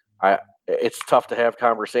I it's tough to have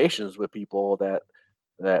conversations with people that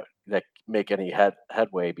make any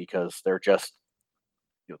headway because they're just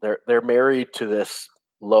they're married to this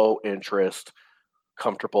low interest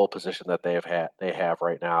comfortable position that they have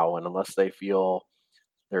right now, and unless they feel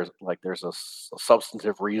there's a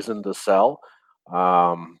substantive reason to sell,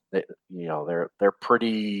 they're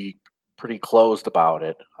pretty closed about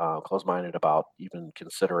it, closed minded about even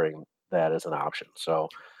considering that as an option. So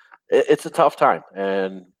it's a tough time,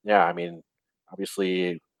 and yeah, I mean,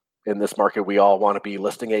 obviously, in this market, we all want to be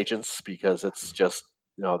listing agents because it's just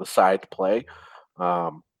the side play.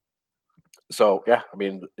 Um, so yeah, I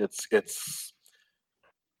mean, it's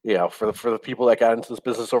for the people that got into this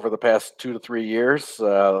business over the past 2 to 3 years,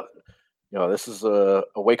 this is a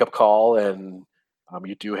wake up call, and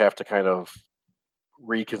you do have to kind of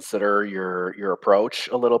reconsider your approach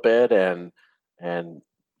a little bit, and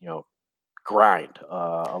you know grind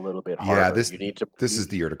a little bit Yeah, harder. this this is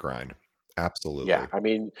the year to grind. Yeah, Absolutely. I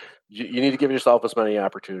mean, you need to give yourself as many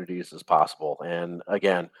opportunities as possible. And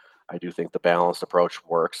again, I do think the balanced approach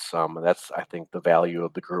works. And that's, I think, the value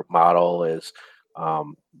of the group model is,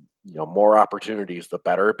 um, more opportunities, the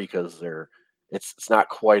better, because it's not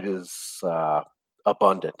quite as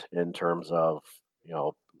abundant in terms of you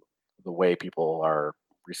know the way people are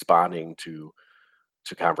responding to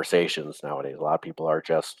conversations nowadays. A lot of people are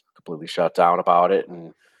just completely shut down about it,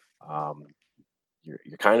 and um,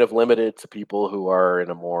 you're kind of limited to people who are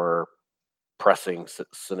in a more pressing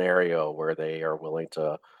scenario where they are willing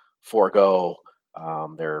to forego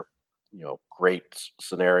their great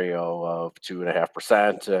scenario of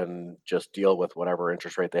 2.5% and just deal with whatever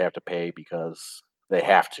interest rate they have to pay because they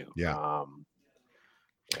have to. Yeah.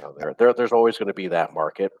 There's always going to be that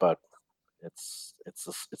market, but it's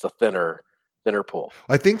a thinner pool.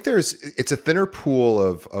 I think it's a thinner pool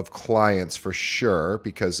of clients for sure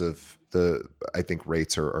because of I think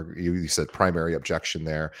rates are you said primary objection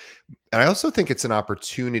there. And I also think it's an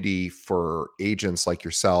opportunity for agents like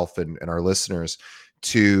yourself and our listeners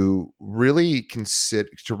to really consider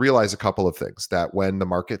to realize a couple of things that when the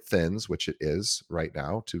market thins, which it is right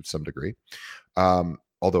now to some degree,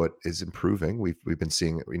 although it is improving, we've been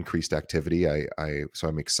seeing increased activity. So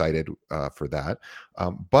I'm excited for that.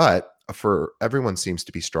 But for everyone seems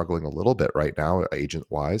to be struggling a little bit right now, agent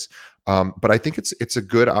wise. But I think it's a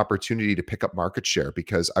good opportunity to pick up market share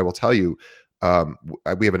because I will tell you,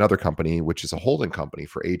 we have another company which is a holding company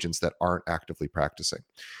for agents that aren't actively practicing,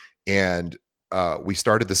 and we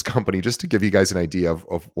started this company just to give you guys an idea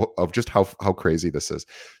of just how crazy this is.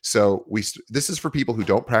 So this is for people who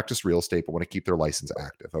don't practice real estate but want to keep their license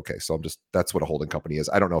active. Okay, so that's what a holding company is.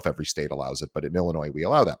 I don't know if every state allows it, but in Illinois we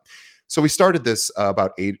allow that. So we started this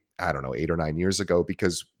about 8 or 9 years ago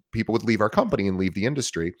because people would leave our company and leave the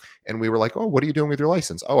industry, and we were like, "Oh, what are you doing with your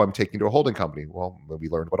license?" "Oh, I'm taking to a holding company." Well, we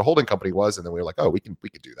learned what a holding company was, and then we were like, "Oh, we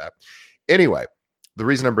could do that." Anyway, the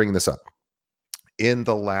reason I'm bringing this up in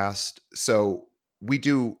the last so we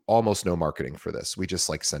do almost no marketing for this. We just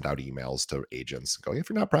like send out emails to agents going, if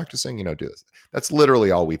you're not practicing, do this. That's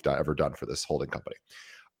literally all we've ever done for this holding company.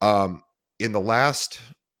 In the last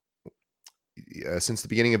since the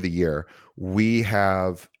beginning of the year, we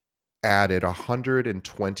have added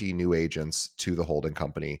 120 new agents to the holding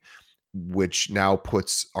company, which now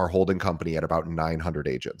puts our holding company at about 900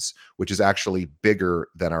 agents, which is actually bigger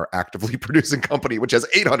than our actively producing company, which has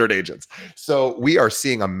 800 agents. So we are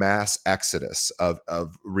seeing a mass exodus of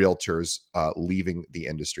realtors leaving the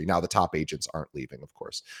industry. Now, the top agents aren't leaving, of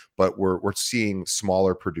course, but we're seeing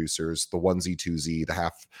smaller producers, the onesie, twosie, the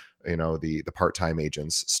half, the part-time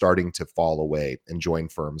agents starting to fall away and join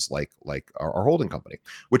firms like our holding company,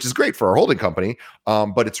 which is great for our holding company.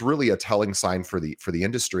 But it's really a telling sign for the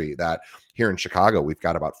industry that here in Chicago, we've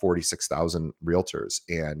got about 46,000 realtors.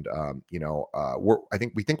 And,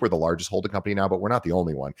 we think we're the largest holding company now, but we're not the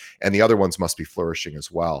only one. And the other ones must be flourishing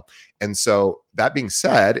as well. And so that being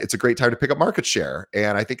said, it's a great time to pick up market share.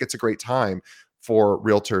 And I think it's a great time for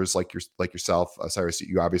realtors like yourself, Cyrus.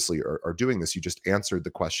 You obviously are doing this. You just answered the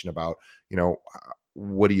question about,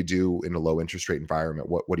 what do you do in a low interest rate environment?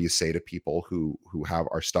 What do you say to people who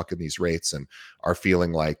are stuck in these rates and are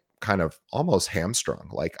feeling like kind of almost hamstrung?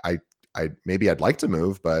 Like maybe I'd like to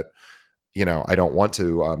move, but I don't want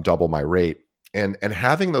to double my rate. And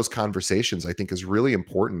having those conversations, I think, is really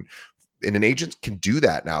important and an agent can do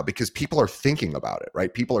that now because people are thinking about it,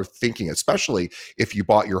 right? People are thinking, especially if you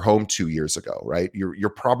bought your home 2 years ago, right? You're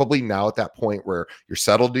probably now at that point where you're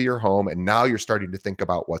settled to your home, and now you're starting to think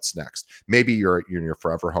about what's next. Maybe you're in your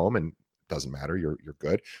forever home, and it doesn't matter, you're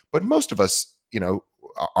good. But most of us,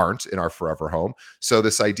 aren't in our forever home. So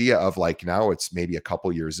this idea of like now it's maybe a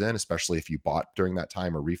couple years in, especially if you bought during that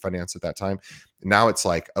time or refinance at that time. Now it's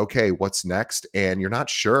like, okay, what's next? And you're not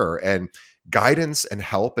sure. And guidance and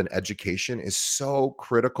help and education is so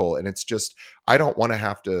critical. And it's just, I don't want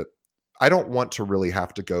to really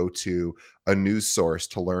have to go to a news source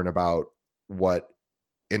to learn about what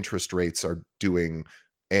interest rates are doing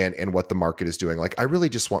and what the market is doing. Like I really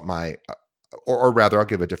just want my or rather, I'll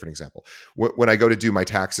give a different example. When I go to do my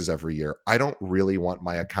taxes every year, I don't really want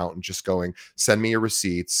my accountant just going, send me your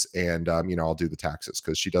receipts and, I'll do the taxes,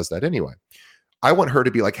 because she does that anyway. I want her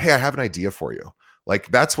to be like, hey, I have an idea for you.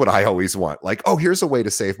 Like, that's what I always want. Like, oh, here's a way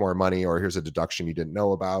to save more money, or here's a deduction you didn't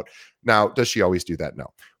know about. Now, does she always do that? No.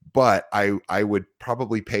 But I would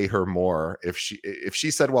probably pay her more if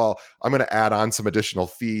she said, well, I'm going to add on some additional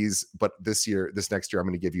fees, but this next year, I'm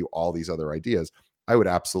going to give you all these other ideas. I would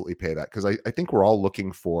absolutely pay that, because I think we're all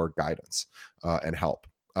looking for guidance and help.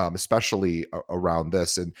 Especially around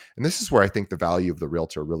this. And this is where I think the value of the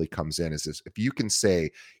realtor really comes in, is this, if you can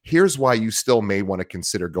say, here's why you still may want to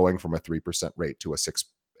consider going from a 3% rate to a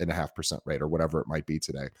 6.5% rate, or whatever it might be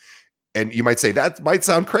today. And you might say, that might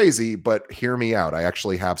sound crazy, but hear me out. I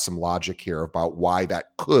actually have some logic here about why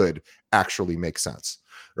that could actually make sense,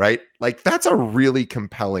 right? Like, that's a really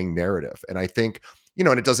compelling narrative. And I think,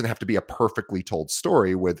 and it doesn't have to be a perfectly told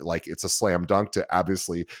story with like, it's a slam dunk to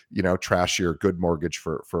obviously, trash your good mortgage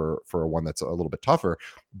for one that's a little bit tougher.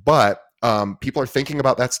 But people are thinking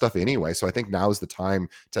about that stuff anyway. So I think now is the time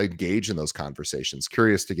to engage in those conversations.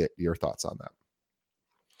 Curious to get your thoughts on that.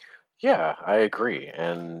 Yeah, I agree.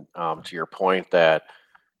 And to your point that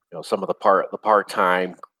some of the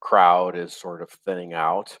part-time crowd is sort of thinning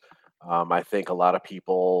out. I think a lot of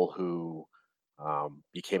people who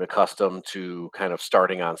became accustomed to kind of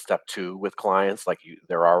starting on step two with clients, like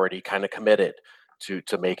they're already kind of committed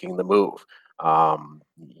to making the move.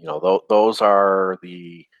 Those are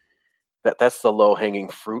that's the low hanging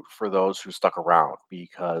fruit for those who stuck around,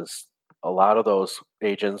 because a lot of those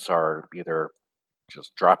agents are either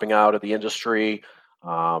just dropping out of the industry,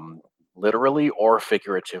 um, literally or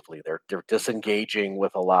figuratively. They're disengaging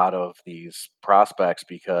with a lot of these prospects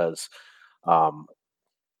because um,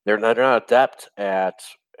 they're not adept at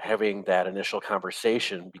having that initial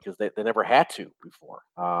conversation, because they never had to before.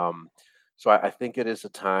 So I think it is a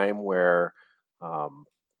time where um,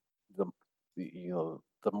 the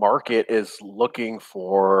the market is looking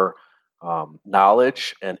for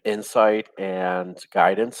knowledge and insight and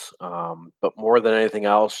guidance, but more than anything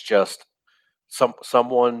else, just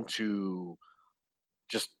someone to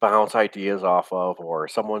just bounce ideas off of, or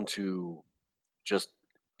someone to just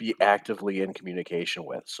be actively in communication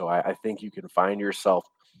with. So I think you can find yourself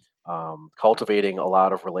cultivating a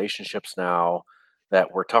lot of relationships now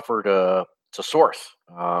that were tougher to source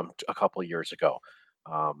a couple of years ago.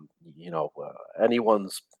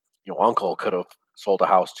 Anyone's uncle could have sold a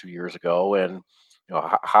house 2 years ago, and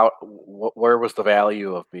where was the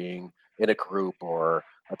value of being in a group or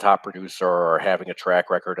a top producer or having a track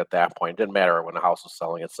record at that point? It didn't matter when the house was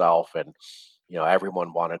selling itself, and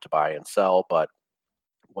everyone wanted to buy and sell. But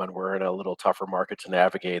when we're in a little tougher market to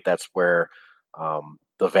navigate, that's where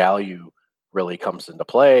the value really comes into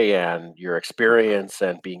play, and your experience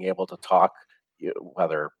and being able to talk,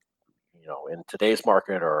 whether in today's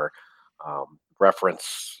market or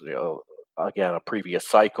reference, again, a previous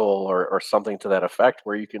cycle, or something to that effect,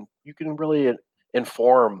 where you can really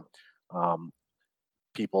inform um,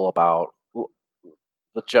 people about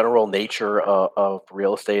the general nature of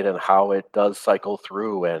real estate and how it does cycle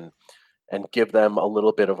through, and give them a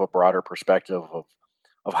little bit of a broader perspective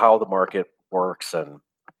of how the market works, and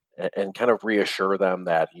kind of reassure them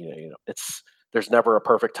that it's there's never a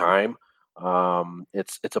perfect time.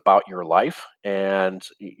 It's about your life, and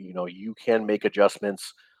you can make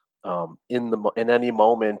adjustments in any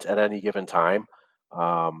moment at any given time.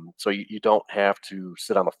 So you don't have to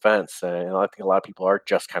sit on the fence. And I think a lot of people are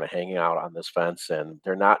just kind of hanging out on this fence, and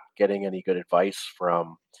they're not getting any good advice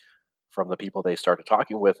from the people they started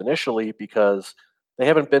talking with initially, because they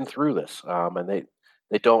haven't been through this, and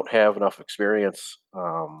they don't have enough experience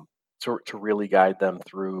to really guide them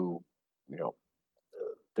through. You know,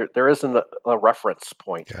 there isn't a reference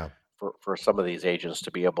point Yeah. for some of these agents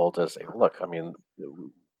to be able to say, look, I mean,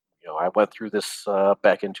 I went through this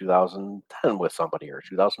back in 2010 with somebody, or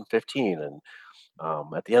 2015, and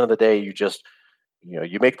at the end of the day,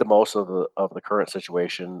 you make the most of the current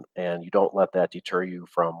situation, and you don't let that deter you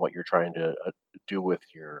from what you're trying to do with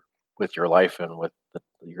your life and with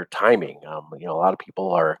your timing. A lot of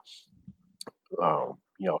people are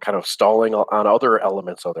kind of stalling on other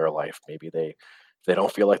elements of their life. Maybe they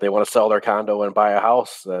don't feel like they want to sell their condo and buy a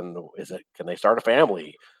house. Then can they start a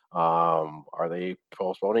family? Are they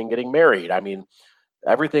postponing getting married? I mean,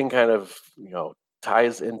 everything kind of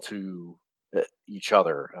ties into each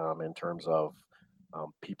other in terms of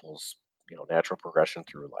people's natural progression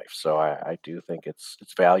through life. So I do think it's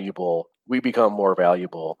valuable. We become more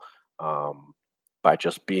valuable um, by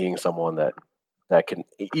just being someone that can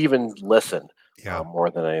even listen Yeah. more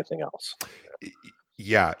than anything else.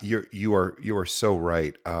 Yeah, you are so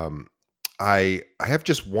right. I have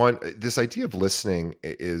just one this idea of listening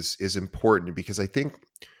is important because I think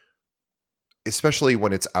especially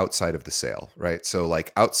when it's outside of the sale, right? So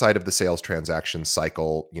like outside of the sales transaction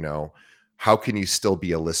cycle, how can you still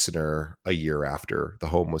be a listener a year after the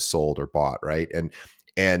home was sold or bought, right? And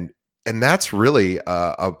and that's really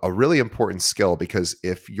a really important skill because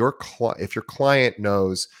if your client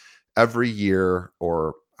knows every year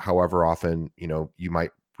or however often you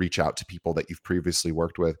might reach out to people that you've previously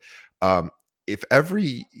worked with, um, if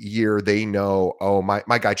every year they know, oh, my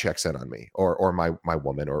guy checks in on me or my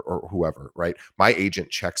woman or whoever, right? My agent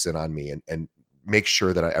checks in on me and makes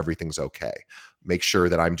sure that everything's okay, make sure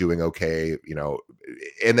that I'm doing okay,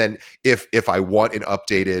 and then if I want an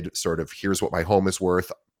updated sort of here's what my home is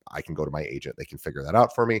worth, I can go to my agent. They can figure that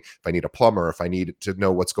out for me. If I need a plumber, if I need to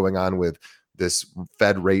know what's going on with this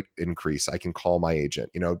Fed rate increase, I can call my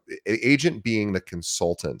agent. Agent being the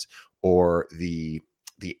consultant or the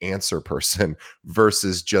answer person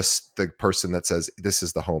versus just the person that says this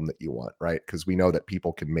is the home that you want, right? Because we know that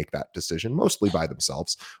people can make that decision mostly by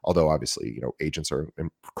themselves, although obviously agents are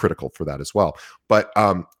critical for that as well. But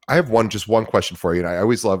I have one question for you, and I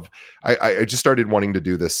always love I just started wanting to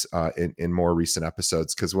do this in more recent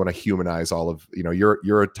episodes because we want to humanize all of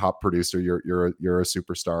you're a top producer, you're a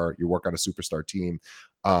superstar, you work on a superstar team.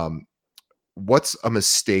 What's a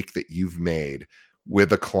mistake that you've made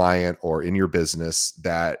with a client or in your business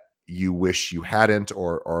that you wish you hadn't,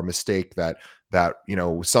 or a mistake that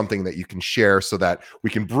something that you can share so that we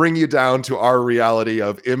can bring you down to our reality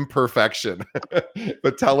of imperfection?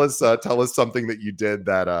 But tell us something that you did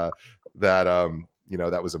that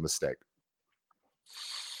was a mistake.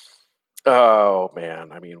 Oh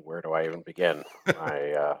man, I mean, where do I even begin?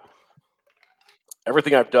 I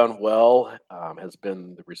Everything I've done well has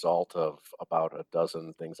been the result of about a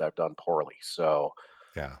dozen things I've done poorly. So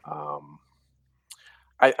Yeah. um,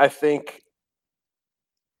 I think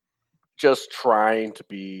just trying to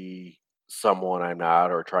be someone I'm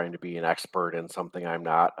not, or trying to be an expert in something I'm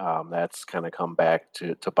not, that's kind of come back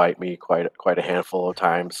to bite me quite a handful of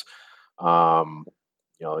times. Um,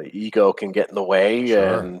 the ego can get in the way,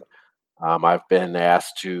 Sure. and I've been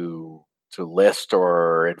asked to list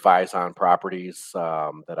or advise on properties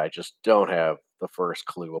that I just don't have the first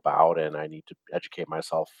clue about, and I need to educate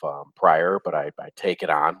myself prior. But I take it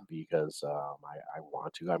on because I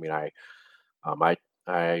want to. I mean, um, I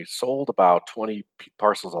I sold about 20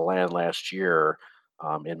 parcels of land last year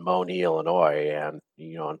in Moni, Illinois, and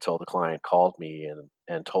until the client called me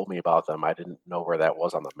and told me about them, I didn't know where that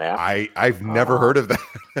was on the map. I've never heard Um, of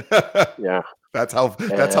that. yeah, That's how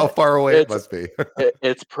uh, far away it it's must be.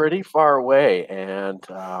 it's pretty far away, and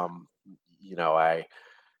I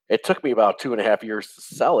it took me about 2.5 years to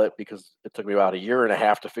sell it because it took me about a year and a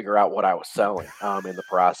half to figure out what I was selling in the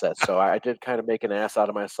process. So I did kind of make an ass out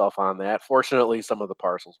of myself on that. Fortunately, some of the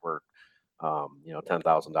parcels were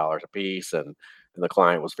 $10,000 a piece, and the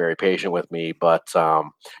client was very patient with me. But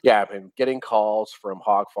yeah, I've been getting calls from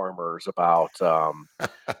hog farmers about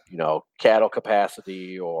cattle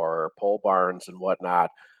capacity or pole barns and whatnot.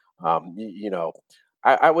 Um, y- you know,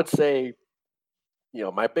 I would say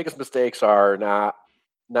my biggest mistakes are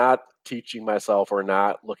not teaching myself or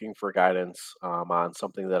not looking for guidance on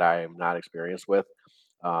something that I am not experienced with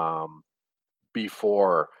um,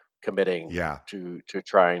 before committing Yeah. to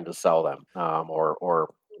trying to sell them or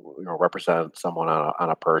represent someone on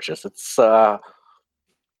a purchase. It's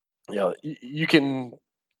you can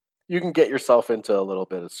get yourself into a little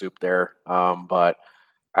bit of soup there, but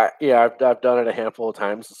I've done it a handful of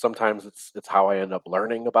times. Sometimes it's how I end up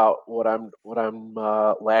learning about what I'm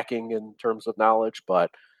lacking in terms of knowledge.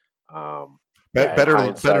 But in Better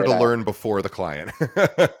hindsight, to learn before the client.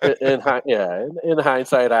 in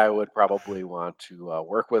hindsight, I would probably want to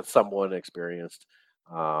work with someone experienced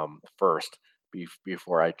first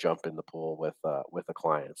before I jump in the pool with a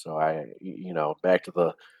client. So back to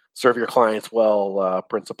the serve your clients well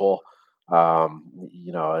principle.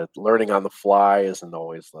 Learning on the fly isn't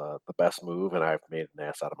always the best move, and I've made an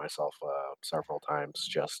ass out of myself several times.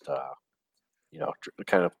 Just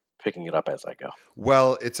kind of picking it up as I go.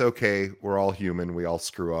 Well, it's okay. We're all human. We all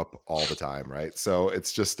screw up all the time, right? So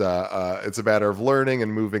it's just it's a matter of learning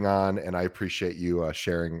and moving on. And I appreciate you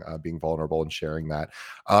sharing, being vulnerable and sharing that.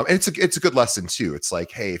 And it's a good lesson too. It's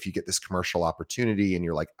like, hey, if you get this commercial opportunity and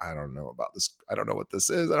you're like, I don't know about this, I don't know what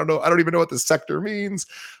this is, I don't know, I don't even know what this sector means.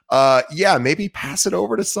 Yeah, maybe pass it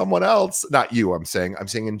over to someone else. Not you. I'm saying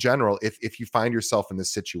in general. If you find yourself in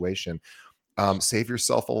this situation, save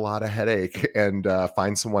yourself a lot of headache and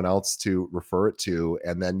find someone else to refer it to,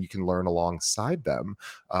 and then you can learn alongside them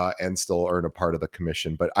and still earn a part of the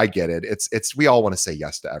commission. But I get it. It's we all want to say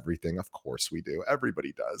yes to everything. Of course we do.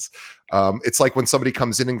 Everybody does. It's like when somebody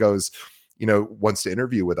comes in and goes, wants to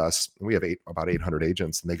interview with us. We have about 800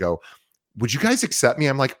 agents, and they go, would you guys accept me?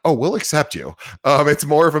 I'm like, oh, we'll accept you. It's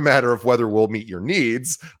more of a matter of whether we'll meet your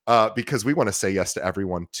needs because we want to say yes to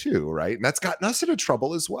everyone too, right? And that's gotten us into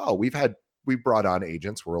trouble as well. We brought on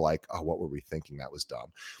agents who were like, oh, what were we thinking? That was dumb.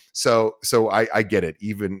 So I get it.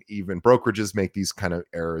 Even brokerages make these kind of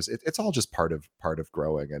errors. It's all just part of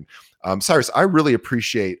growing. And Cyrus, I really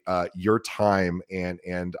appreciate your time,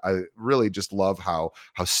 and I really just love how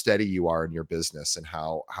steady you are in your business, and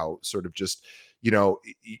how sort of just,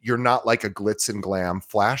 you're not like a glitz and glam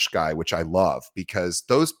flash guy, which I love, because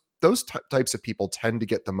those types of people tend to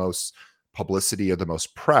get the most publicity or the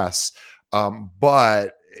most press.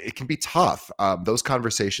 But it can be tough. Those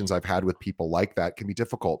conversations I've had with people like that can be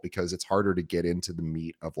difficult because it's harder to get into the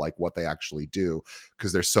meat of like what they actually do,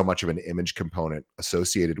 because there's so much of an image component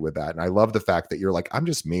associated with that. And I love the fact that you're like, I'm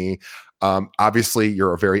just me. Obviously,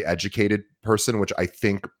 you're a very educated person, which I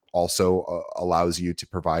think also allows you to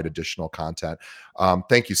provide additional content.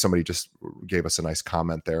 Thank you. Somebody just gave us a nice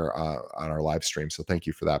comment there on our live stream. So thank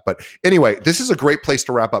you for that. But anyway, this is a great place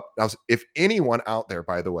to wrap up. Now, if anyone out there,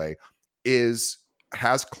 by the way,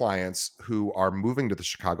 has clients who are moving to the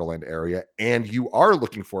Chicagoland area, and you are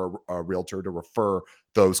looking for a realtor to refer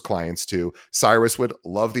those clients to, Cyrus would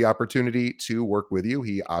love the opportunity to work with you.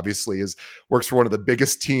 He obviously works for one of the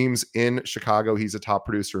biggest teams in Chicago. He's a top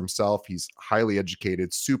producer himself. He's highly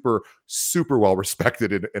educated, super well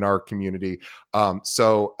respected in our community.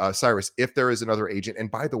 So Cyrus, if there is another agent, and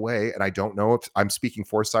by the way, and I don't know if I'm speaking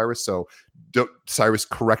for Cyrus, so Cyrus,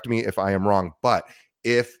 correct me if I am wrong, but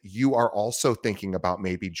if you are also thinking about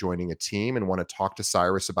maybe joining a team and want to talk to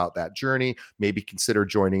Cyrus about that journey, maybe consider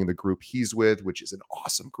joining the group he's with, which is an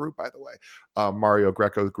awesome group, by the way, Mario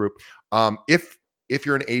Greco group. If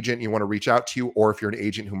you're an agent, you want to reach out to you, or if you're an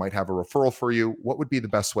agent who might have a referral for you, what would be the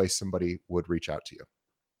best way somebody would reach out to you?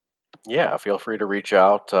 Yeah, feel free to reach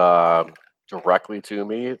out directly to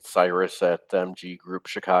me, Cyrus at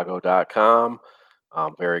mggroupchicago.com.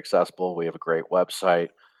 Very accessible. We have a great website.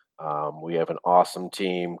 We have an awesome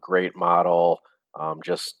team, great model,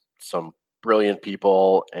 just some brilliant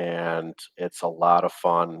people, and it's a lot of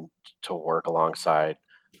fun to work alongside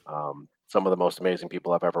some of the most amazing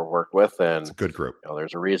people I've ever worked with. And It's a good group.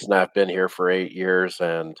 there's a reason I've been here for 8 years,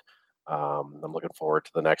 and I'm looking forward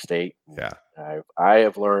to the next 8. Yeah. I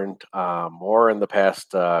have learned more in the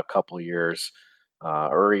past couple of years.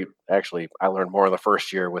 Actually, I learned more in the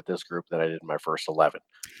first year with this group than I did in my first 11.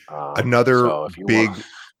 Another So if you big want,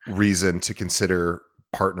 reason to consider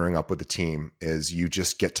partnering up with the team is you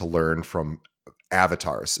just get to learn from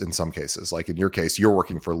avatars in some cases. Like in your case, you're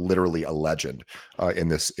working for literally a legend in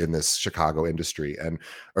this Chicago industry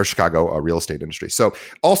or Chicago real estate industry. So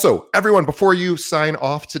also, everyone, before you sign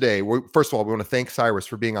off today, first of all, we want to thank Cyrus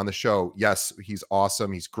for being on the show. Yes, he's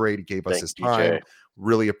awesome. He's great. He gave us his time. DJ.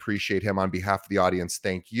 Really appreciate him. On behalf of the audience,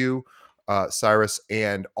 thank you, Cyrus.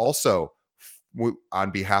 And also,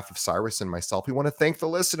 on behalf of Cyrus and myself, we want to thank the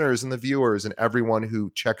listeners and the viewers and everyone who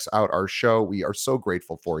checks out our show. We are so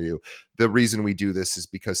grateful for you. The reason we do this is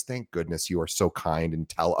because, thank goodness, you are so kind and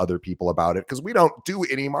tell other people about it, because we don't do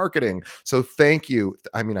any marketing. So thank you.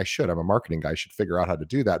 I mean, I should. I'm a marketing guy. I should figure out how to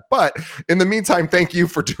do that. But in the meantime, thank you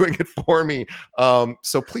for doing it for me.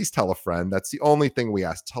 So please tell a friend. That's the only thing we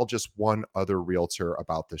ask. Tell just one other realtor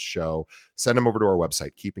about this show. Send them over to our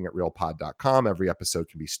website, keepingitrealpod.com. Every episode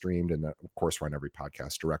can be streamed, and of course, we're on every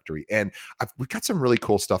podcast directory. And we've got some really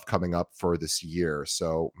cool stuff coming up for this year.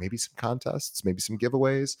 So maybe some contests, maybe some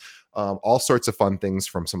giveaways, all sorts of fun things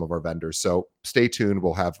from some of our vendors. So stay tuned.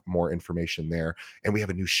 We'll have more information there. And we have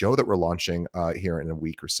a new show that we're launching here in a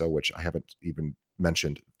week or so, which I haven't even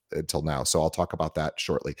mentioned until now. So I'll talk about that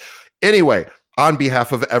shortly. Anyway, on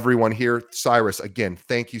behalf of everyone here, Cyrus, again,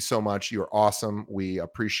 thank you so much. You're awesome. We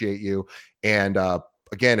appreciate you. And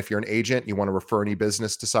again, if you're an agent, you want to refer any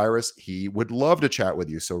business to Cyrus, he would love to chat with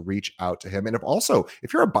you. So reach out to him. And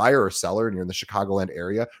if you're a buyer or seller and you're in the Chicagoland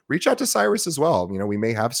area, reach out to Cyrus as well. We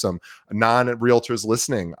may have some non-realtors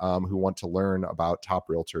listening who want to learn about top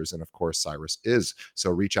realtors. And of course, Cyrus is. So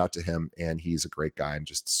reach out to him, and he's a great guy and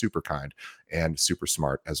just super kind and super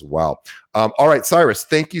smart as well. All right, Cyrus,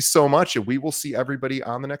 thank you so much. And we will see everybody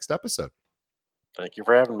on the next episode. Thank you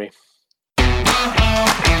for having me.